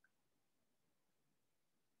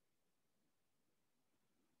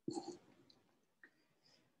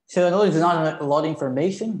 So I know it's not a lot of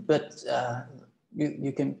information, but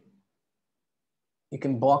you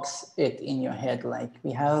can box it in your head. Like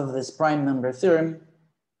we have this prime number theorem,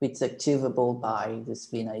 which is achievable by this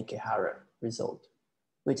Vaaler result,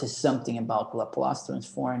 which is something about Laplace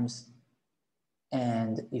transforms.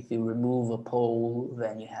 And if you remove a pole,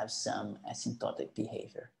 then you have some asymptotic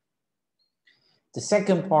behavior. The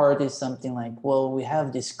second part is something like, well, we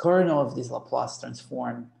have this kernel of this Laplace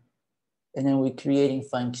transform, and then we're creating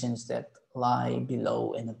functions that lie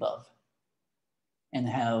below and above and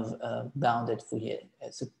have bounded Fourier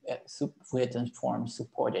transform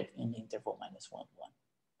supported in the interval -1, 1.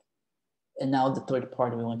 And now the third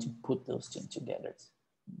part, we want to put those two together,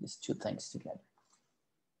 these two things together.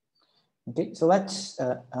 Okay, so let's,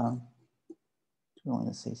 I want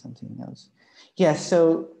to say something else. Yeah,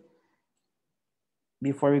 so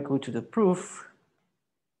before we go to the proof,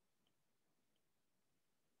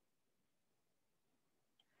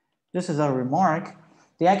 just as a remark,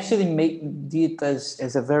 they actually did it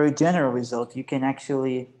as a very general result. You can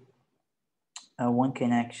actually, one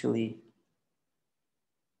can actually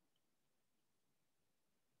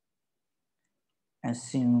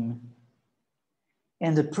assume,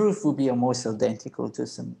 and the proof will be almost identical to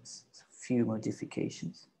some few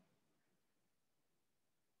modifications,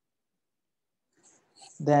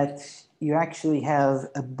 that you actually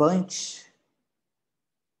have a bunch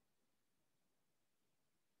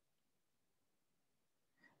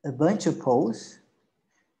of poles.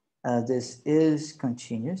 This is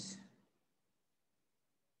continuous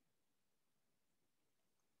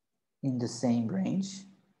in the same range.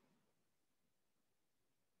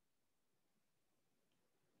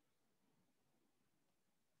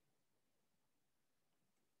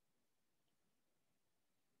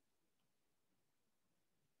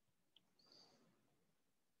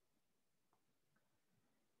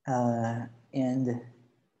 And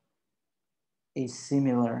a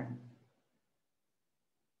similar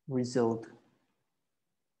result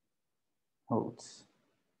holds.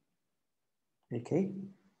 Okay,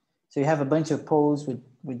 so you have a bunch of poles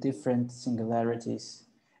with different singularities,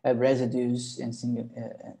 residues and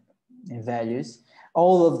values.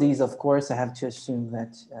 All of these, of course, I have to assume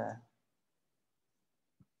that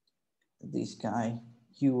this guy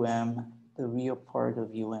UM, the real part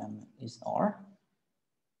of UM is R.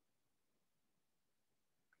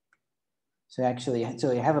 So actually,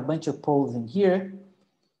 so you have a bunch of poles in here.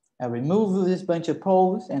 I remove this bunch of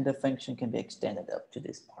poles and the function can be extended up to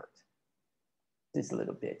this part, this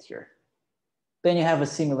little bit here. Then you have a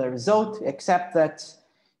similar result, except that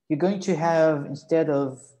you're going to have, instead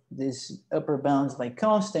of this upper bounds like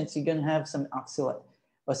constants, you're going to have some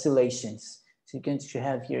oscillations. So you're going to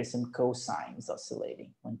have here some cosines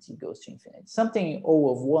oscillating when t goes to infinity. Something O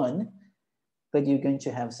of 1, but you're going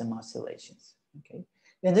to have some oscillations, okay?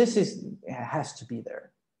 And this has to be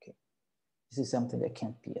there, okay? This is something that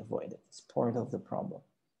can't be avoided. It's part of the problem.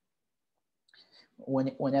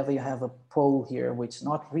 Whenever you have a pole here which is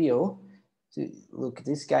not real, so look,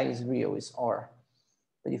 this guy is real, is R.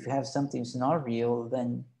 But if you have something that's not real,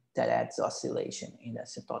 then that adds oscillation in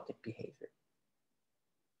asymptotic behavior.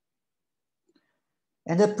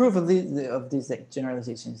 And the proof of these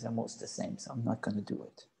generalizations are almost the same, so I'm not going to do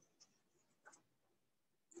it.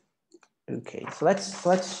 Okay, so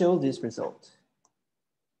let's show this result.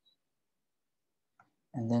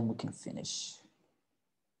 And then we can finish.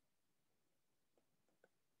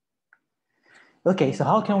 Okay, so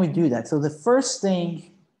how can we do that? So the first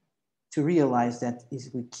thing to realize that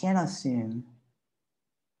is we can assume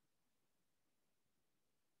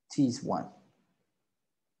t is 1.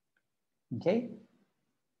 Okay?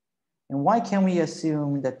 And why can we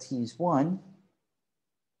assume that t is 1?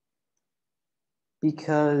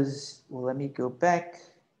 Because, well, let me go back.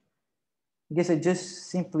 I guess I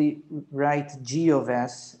just simply write g of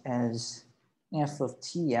s as f of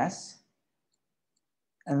ts.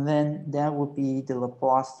 And then that would be the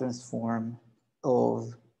Laplace transform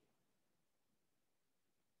of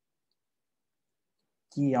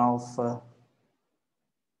d alpha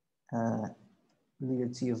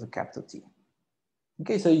little t over capital T.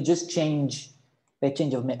 Okay, so you just change, by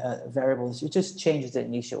change of variables, you just change the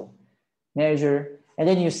initial measure. And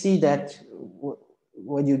then you see that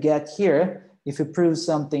what you get here, if you prove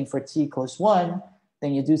something for t equals 1,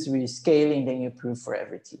 then you do 3 scaling, then you prove for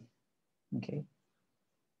every t. Okay.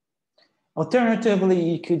 Alternatively,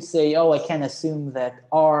 you could say, oh, I can assume that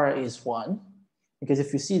R is 1, because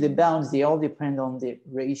if you see the bounds, they all depend on the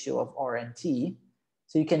ratio of R and T.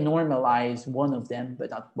 So you can normalize one of them, but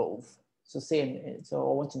not both. So so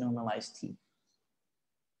I want to normalize T.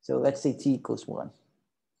 So let's say T equals 1.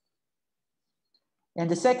 And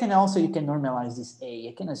the second also, you can normalize this A.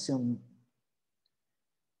 I can assume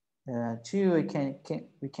 2,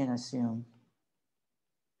 we can assume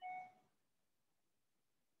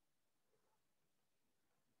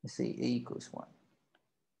let's say A equals 1.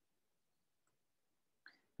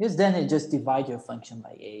 Because then it just divide your function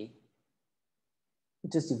by A. You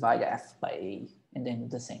just divide F by A, and then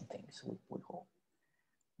the same things would hold.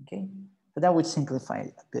 Okay, so that would simplify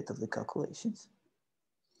a bit of the calculations.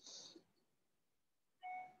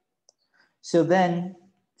 So then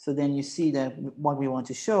you see that what we want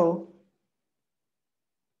to show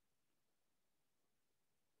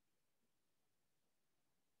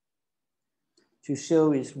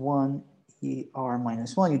is 1 ER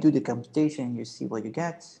minus 1. You do the computation, you see what you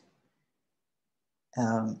get.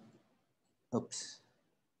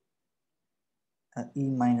 E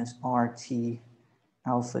minus RT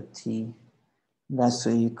alpha T less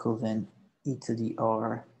or equal than e to the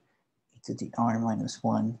R minus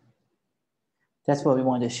 1. That's what we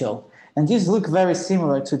want to show. And these look very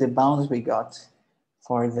similar to the bounds we got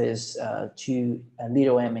for this two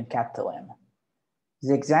little m and capital M.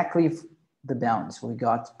 It's exactly the bounds we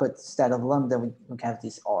got, but instead of lambda, we have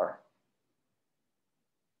this R.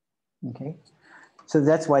 Okay, so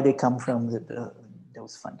that's why they come from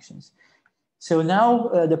those functions. So now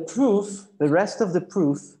the proof, the rest of the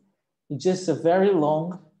proof, is just a very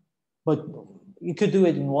long, but you could do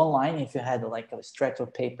it in one line if you had like a stretch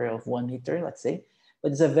of paper of 1 meter, let's say,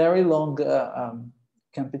 but it's a very long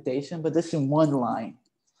computation, but this in one line.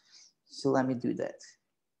 So let me do that.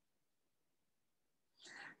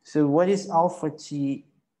 So what is alpha T?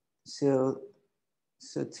 So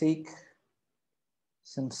take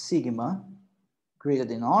some sigma greater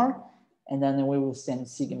than R, and then we will send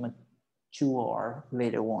sigma to R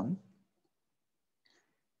later on.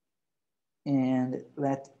 And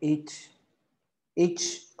let H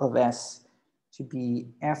of S to be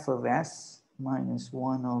F of S minus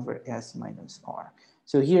 1 over S minus R.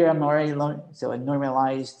 So here I'm already learning, so I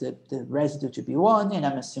normalized the residue to be 1, and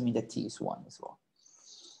I'm assuming that T is 1 as well.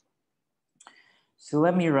 So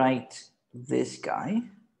let me write this guy.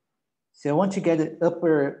 So I want to get the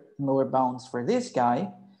upper and lower bounds for this guy,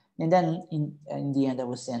 and then in the end I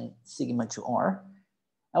will send sigma to R.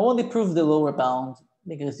 I only prove the lower bound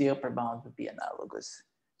because the upper bound would be analogous.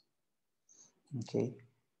 Okay,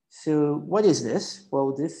 so what is this?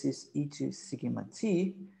 Well, this is e to sigma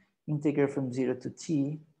t, integral from 0 to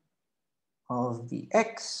t of the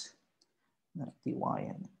x, not dy,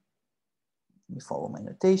 and you follow my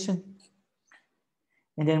notation.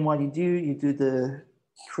 And then what you do the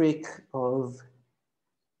trick of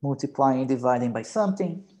multiplying and dividing by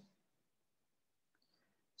something.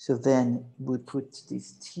 So then we put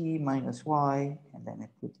this t minus y, and then I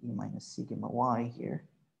put e minus sigma y here,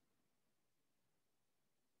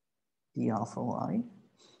 d alpha y.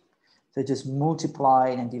 So just multiply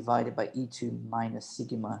and divide it by e2 minus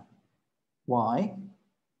sigma y.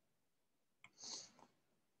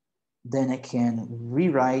 Then I can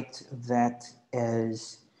rewrite that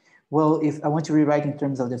as, well, if I want to rewrite in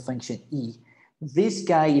terms of the function e, this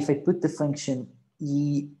guy, if I put the function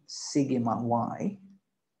e sigma y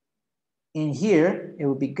in here, it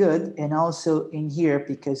would be good. And also in here,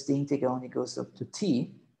 because the integral only goes up to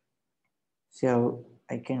t. So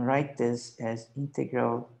I can write this as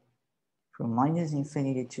integral from minus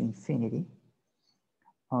infinity to infinity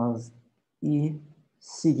of e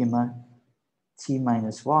sigma t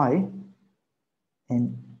minus y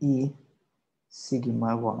and e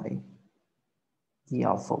sigma y d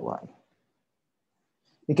alpha y.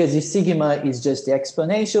 Because the sigma is just the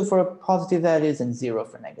exponential for positive values and 0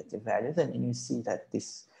 for negative values. And you see that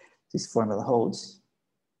this formula holds.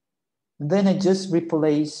 And then I just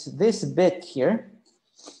replace this bit here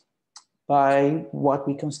by what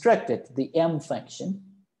we constructed, the m function,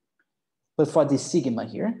 but for the sigma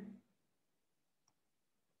here.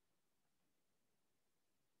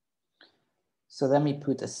 So let me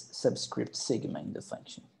put a subscript sigma in the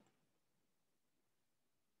function.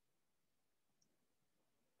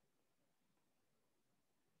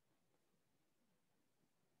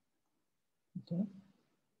 Okay,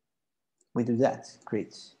 we do that,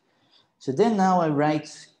 great. So then now I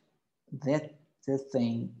write that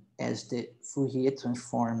thing as the Fourier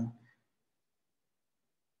transform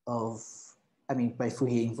of, by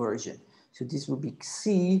Fourier inversion. So this will be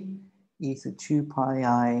C e to 2 pi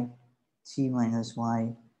I t minus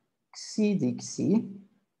y xi dxi,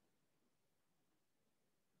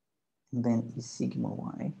 and then e sigma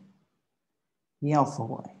y, e alpha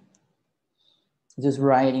y. Just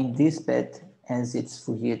writing this bit as its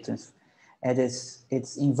Fourier transform, as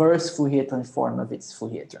its inverse Fourier transform of its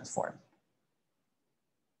Fourier transform.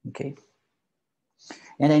 Okay.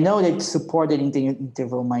 And I know that it's supported in the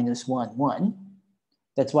interval -1, 1.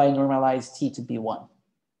 That's why I normalized t to be 1,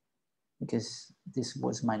 because this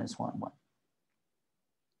was -1, 1.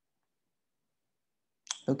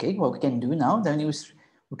 Okay, what we can do now, then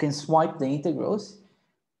we can swipe the integrals.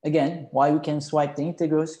 Again, why we can swipe the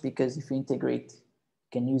integrals? Because if we integrate, we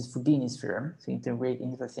can use Fubini's theorem to integrate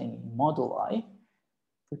everything in moduli.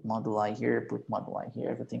 Put moduli here, put moduli here,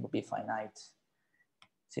 everything will be finite.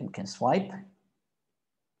 So we can swipe.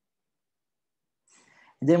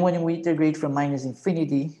 And then when we integrate from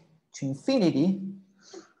 -infinity to infinity,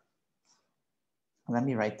 let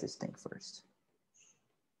me write this thing first.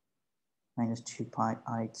 -2 pi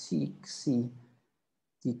I t xi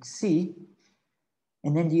dxi.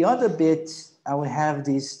 And then the other bit, I would have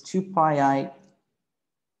this 2 pi I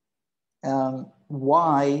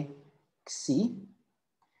y xi,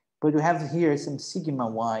 but we have here some sigma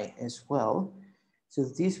y as well. So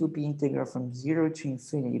this would be integral from 0 to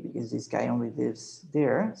infinity, because this guy only lives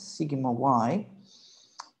there, sigma y,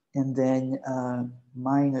 and then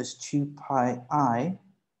 -2 pi I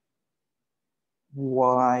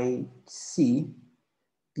y c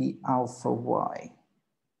be alpha y.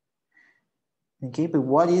 Okay, but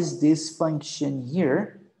what is this function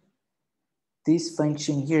here? This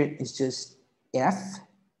function here is just f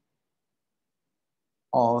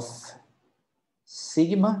of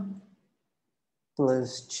sigma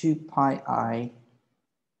plus 2 pi I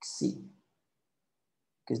c.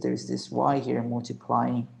 Because there's this y here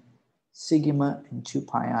multiplying sigma and 2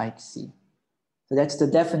 pi I c. So that's the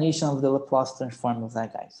definition of the Laplace transform of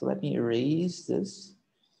that guy. So let me erase this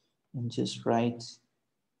and just write,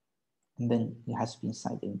 and then it has to be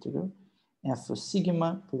inside the integral. F of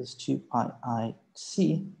sigma plus 2 pi I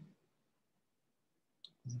c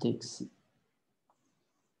dx.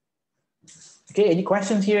 Okay, any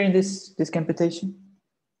questions here in this computation?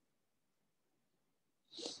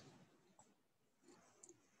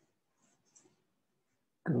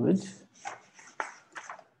 Good.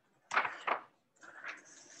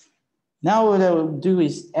 Now what I will do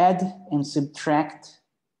is add and subtract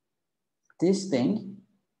this thing.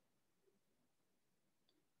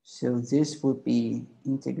 So this would be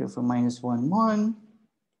integral from -1, 1,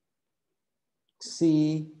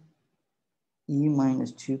 c, e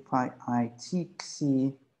minus 2 pi I t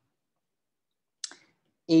c,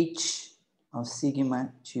 h of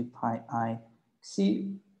sigma 2 pi I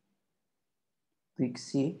c, big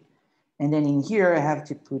C. And then in here, I have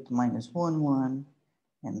to put -1, 1,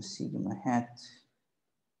 m sigma hat,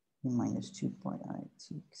 e minus 2 pi I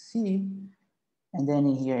t c. And then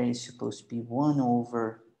in here, it's supposed to be 1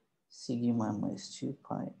 over sigma minus 2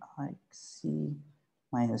 pi I c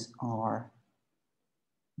minus r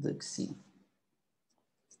log c.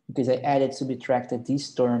 Because I added, subtracted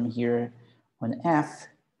this term here on f,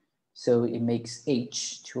 so it makes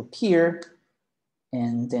h to appear,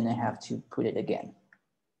 and then I have to put it again.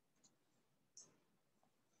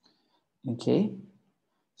 Okay,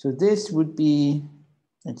 so this would be,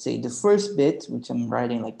 let's say, the first bit, which I'm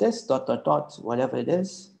writing like this, dot, dot, dot, whatever it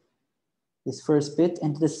is, this first bit.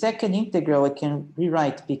 And the second integral I can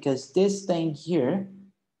rewrite, because this thing here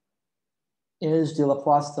is the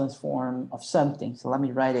Laplace transform of something. So let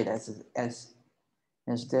me write it as this.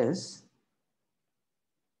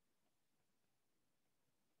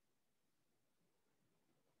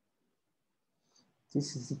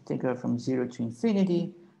 This is the integral from 0 to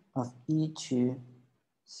infinity of e to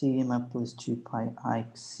sigma plus 2 pi I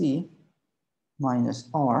c minus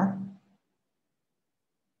r.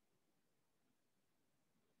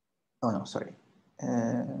 Oh no, sorry.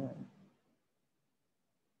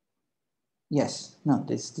 Yes, no,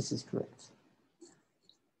 this is correct.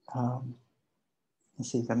 Let's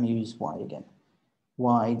see if I may use y again.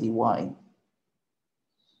 Y dy.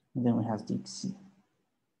 And then we have dx.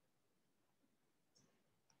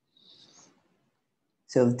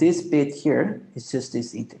 So this bit here is just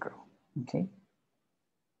this integral, okay?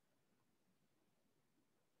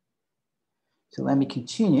 So let me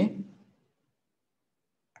continue.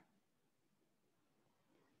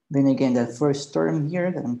 Then again, that first term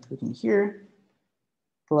here that I'm putting here,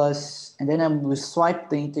 plus, and then I will swipe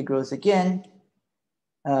the integrals again.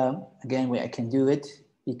 Again, I can do it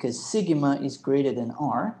because sigma is greater than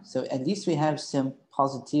r. So at least we have some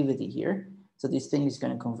positivity here. So this thing is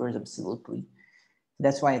going to converge absolutely.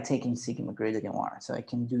 That's why I'm taking sigma greater than r. So I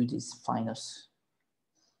can do this finals.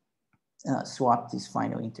 swap these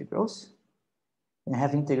final integrals. And I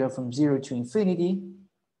have integral from 0 to infinity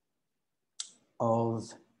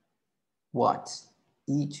of what?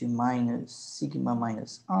 E to minus sigma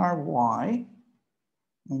minus ry.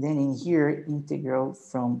 And then in here, integral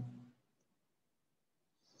from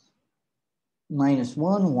minus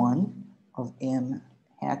 1 of m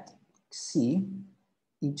hat c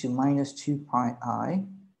e to minus 2 pi I,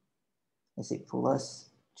 let's say plus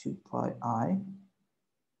 2 pi I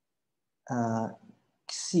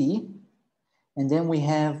c. And then we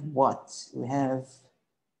have what? We have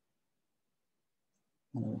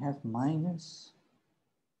minus.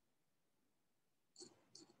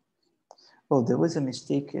 Oh, there was a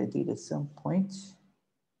mistake I did at some point.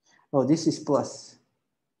 Oh, this is plus.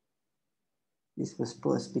 This was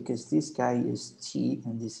plus because this guy is t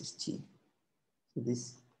and this is t. So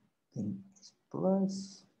this thing is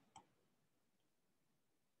plus.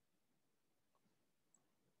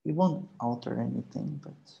 It won't alter anything,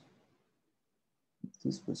 but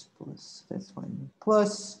this was plus. That's why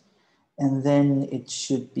plus. And then it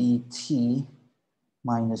should be t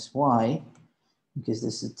minus y, because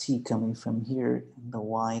this is t coming from here and the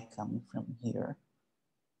y coming from here.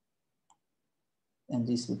 And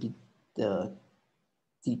this would be the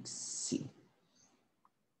dc.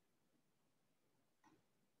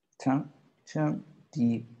 Term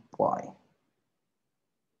dy.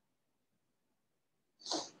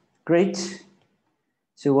 Great.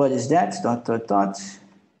 So what is that? Dot, dot, dot.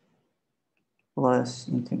 Plus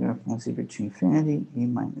integral from 0 to infinity, e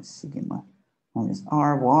minus sigma minus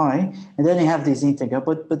ry. And then you have this integral,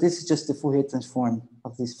 but this is just the Fourier transform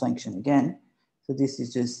of this function again. So this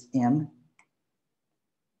is just m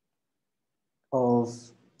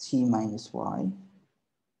of t minus y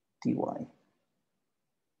dy.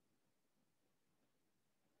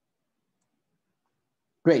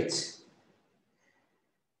 Great.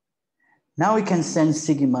 Now we can send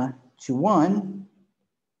sigma to 1,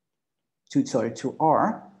 to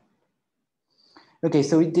r. Okay,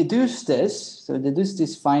 so we deduce this. So deduce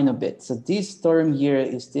this final bit. So this term here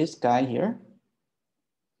is this guy here,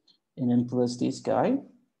 and then plus this guy.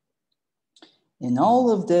 And all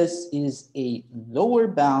of this is a lower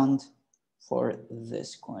bound for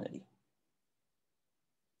this quantity.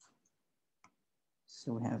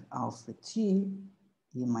 So we have alpha t,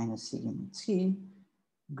 e minus sigma t,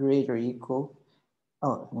 greater or equal.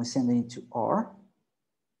 Oh, we send it into r.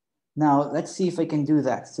 Now let's see if I can do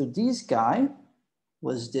that. So this guy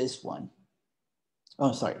was this one.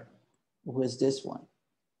 Oh, sorry, was this one.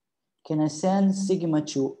 Can I send sigma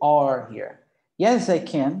to r here? Yes, I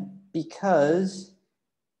can, because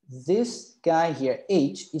this guy here,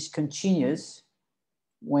 h, is continuous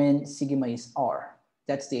when sigma is r.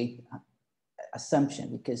 That's the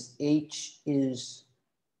assumption, because h is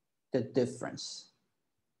the difference.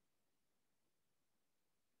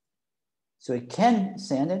 So it can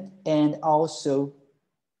send it, and also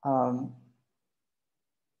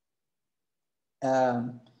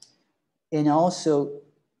and also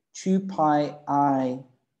 2 pi I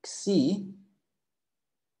c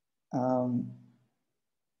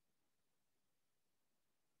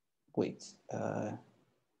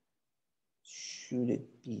should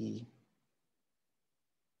it be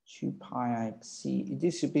 2 pi I c?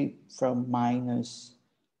 This should be from minus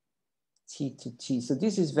t to t. So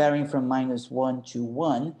this is varying from minus 1 to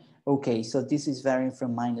 1. Okay, so this is varying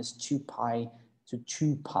from minus 2 pi to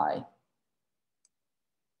 2 pi.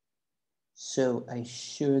 So I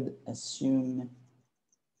should assume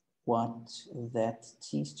what, that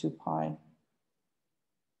t is 2 pi.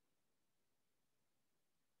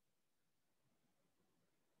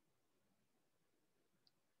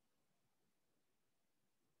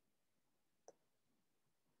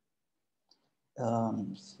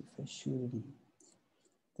 See if I should,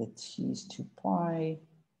 that t is 2 pi.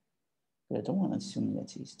 But I don't want to assume that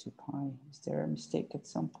t is 2 pi. Is there a mistake at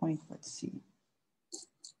some point? Let's see.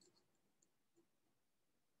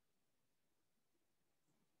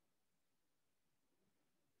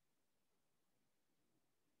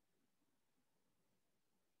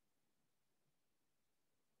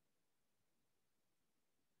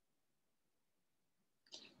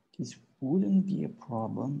 This wouldn't be a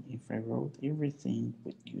problem if I wrote everything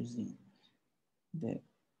but using the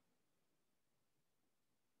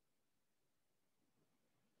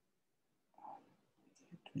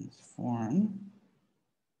transform.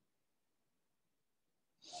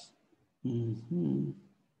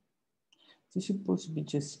 This is supposed to be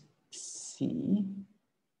just C.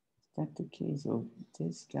 Is that the case? Oh,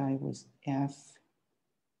 this guy was F.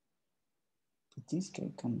 But this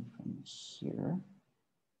guy coming from here.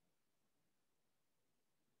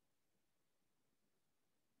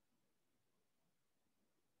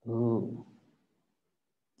 Oh,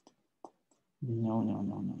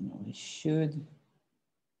 no. It should,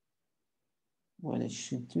 what it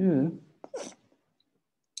should do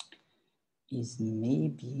is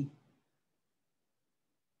maybe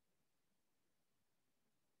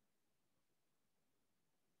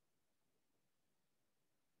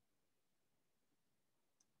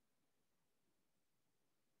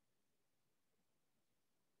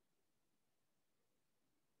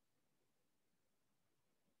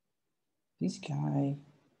this guy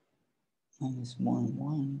minus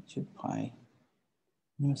 1, 2 pi.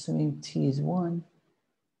 I'm assuming t is 1.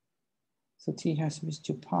 So t has to be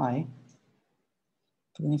 2 pi.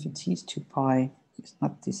 But then if t is 2 pi, it's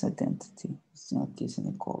not this identity. It's not this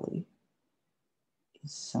inequality.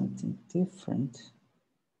 It's something different.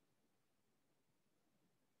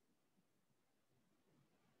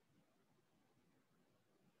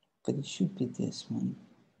 But it should be this one.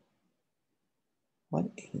 What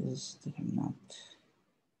is that I'm not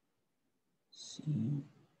seeing?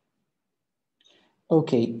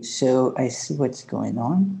 Okay, so I see what's going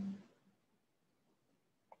on.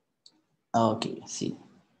 Okay, I see.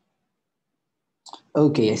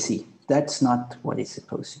 Okay, I see. That's not what it's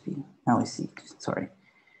supposed to be. Now I see, sorry.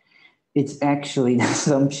 It's actually, the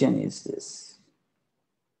assumption is this.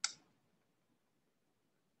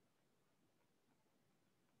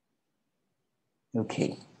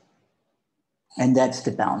 Okay. And that's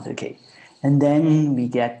the bound, okay. And then we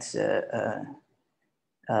get,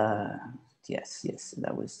 yes,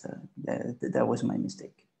 that was my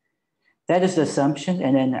mistake. That is the assumption,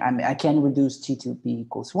 and then I can reduce t to b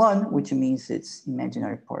equals 1, which means it's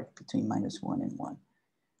imaginary part between -1 and 1.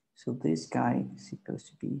 So this guy is supposed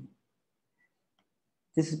to be,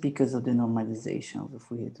 this is because of the normalization of the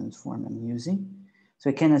Fourier transform I'm using. So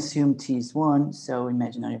I can assume t is 1, so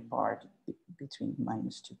imaginary part between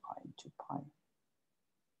 -2 pi and 2 pi.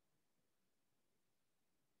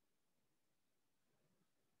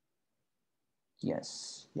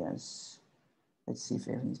 Yes. Let's see if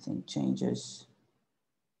anything changes.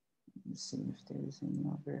 Let's see if there is any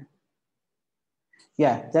other.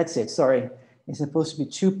 Yeah, that's it, sorry. It's supposed to be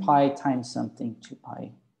 2 pi times something, 2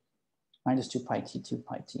 pi, -2 pi t, 2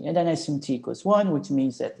 pi t. And then I assume t equals 1, which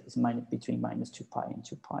means that it's between -2 pi and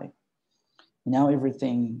 2 pi. And now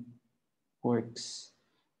everything works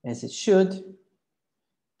as it should,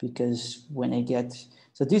 because when I get,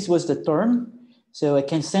 so this was the term. So I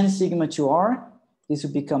can send sigma to r, this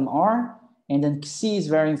would become r, and then c is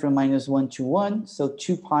varying from -1 to 1, so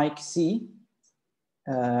 2 pi c.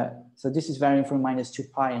 So this is varying from -2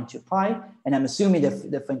 pi and 2 pi, and I'm assuming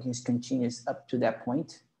that the function is continuous up to that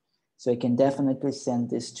point. So I can definitely send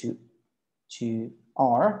this to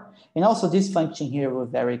r. And also this function here will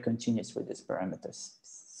vary continuous with this parameter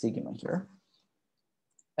sigma here.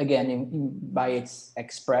 Again, by its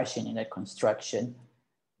expression in a construction,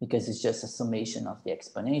 because it's just a summation of the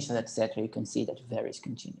exponential, etc., you can see that it varies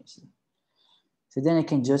continuously. So then I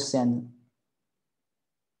can just send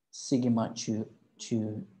sigma to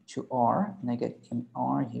r, and I get an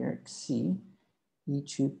r here, c,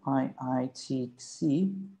 e2 pi I t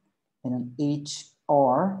c, and an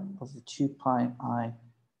hr of the 2 pi I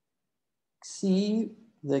c,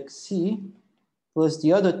 the c, plus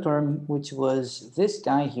the other term, which was this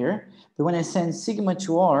guy here. But when I send sigma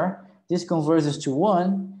to r, this converges to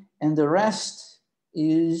 1, and the rest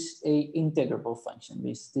is a integrable function.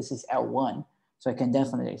 This is L1, so I can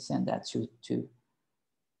definitely send that to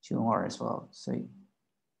r as well. So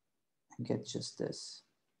I get just this.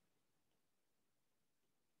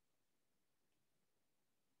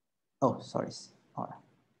 Oh, sorry, r.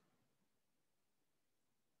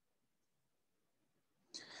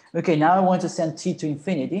 Okay, now I want to send t to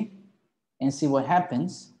infinity and see what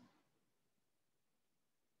happens.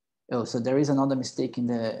 Oh, so there is another mistake in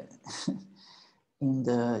the in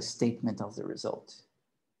the statement of the result.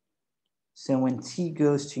 So when t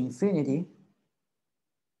goes to infinity,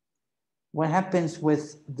 what happens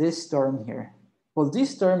with this term here? Well,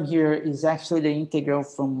 this term here is actually the integral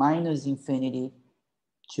from -infinity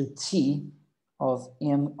to t of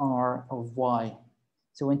mr of y.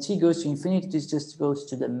 So when t goes to infinity, this just goes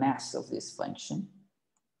to the mass of this function,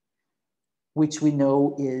 which we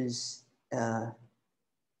know is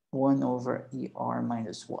 1 over er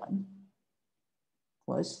minus 1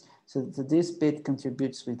 plus. So this bit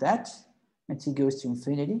contributes with that, and t goes to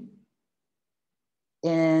infinity.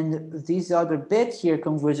 And this other bit here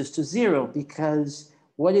converges to 0, because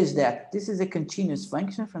what is that? This is a continuous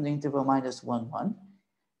function from the interval -1, 1.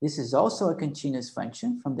 This is also a continuous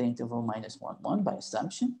function from the interval -1, 1 by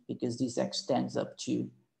assumption, because this extends up to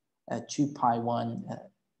 2 pi 1,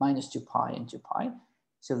 -2 pi and 2 pi.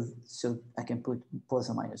 So I can put plus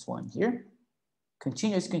or minus 1 here.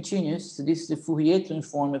 Continuous, continuous. So this is the Fourier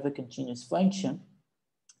transform of a continuous function.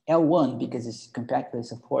 L1, because it's compactly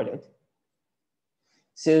supported.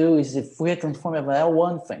 So it's the Fourier transform of an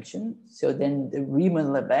L1 function. So then the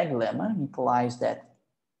Riemann-Lebesgue lemma implies that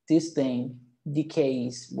this thing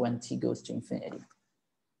decays when t goes to infinity.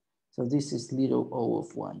 So this is little o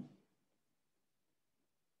of 1.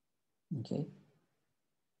 Okay.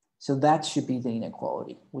 So that should be the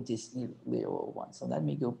inequality with this little o of 1. So let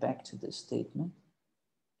me go back to the statement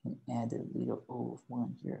and add a little o of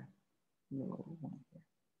 1 here. Little o of 1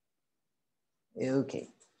 here. Okay.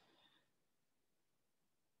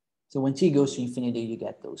 So when t goes to infinity, you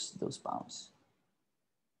get those bounds.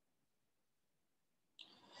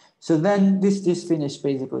 So then this finished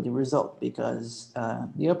basically the result because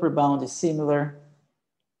the upper bound is similar.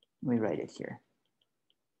 Let me write it here.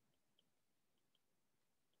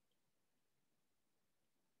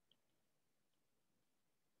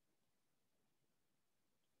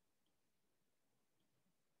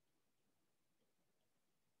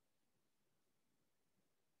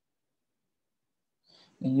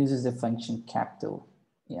 It uses the function capital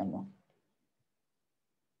M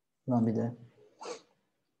lambda.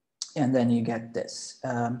 And then you get this.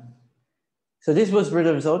 So this was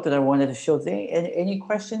the result that I wanted to show today. Any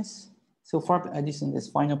questions so far, at least in this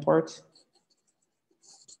final part?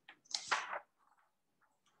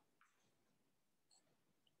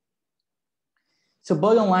 So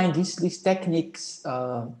bottom line, these techniques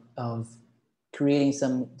of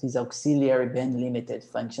creating these auxiliary band limited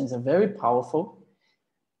functions are very powerful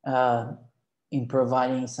in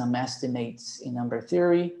providing some estimates in number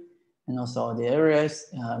theory and also the areas.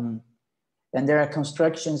 And there are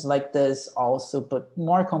constructions like this also, but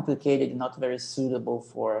more complicated and not very suitable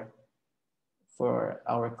for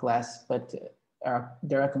our class. But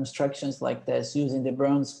there are constructions like this using the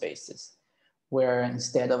Brown spaces, where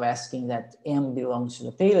instead of asking that M belongs to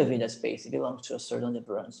the Taylor-Vida space, it belongs to a certain de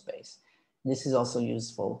Bruijn space. This is also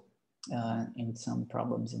useful in some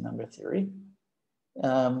problems in number theory.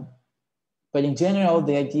 But in general,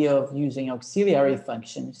 the idea of using auxiliary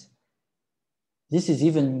functions, this is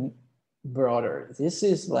even broader. This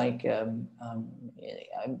is like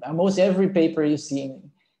almost every paper you see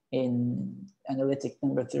in analytic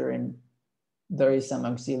number theory, there is some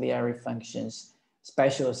auxiliary functions,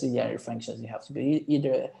 special auxiliary functions you have to be.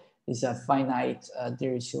 Either is a finite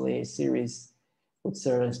Dirichlet series with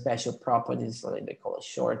certain special properties, like they call a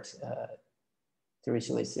short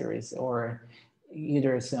Dirichlet series, or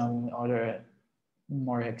either some other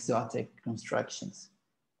more exotic constructions.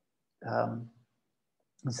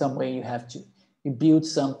 In some way you build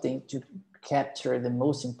something to capture the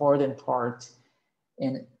most important part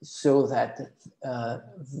and so that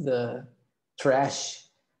the trash,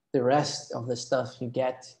 the rest of the stuff you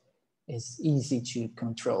get is easy to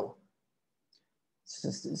control.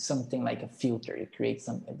 It's something like a filter. You create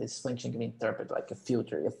this function can be interpreted like a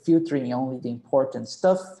filter. You're filtering only the important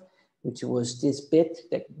stuff, which was this bit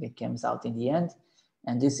that comes out in the end.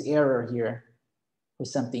 And this error here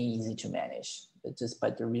was something easy to manage. Just by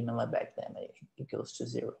the Riemann-Lebesgue lemma, it goes to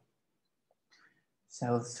 0.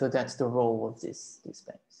 So that's the role of these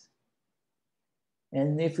things.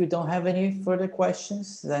 And if we don't have any further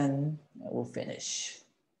questions, then we'll finish.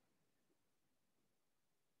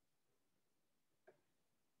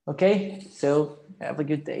 Okay, so have a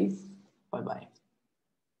good day. Bye-bye.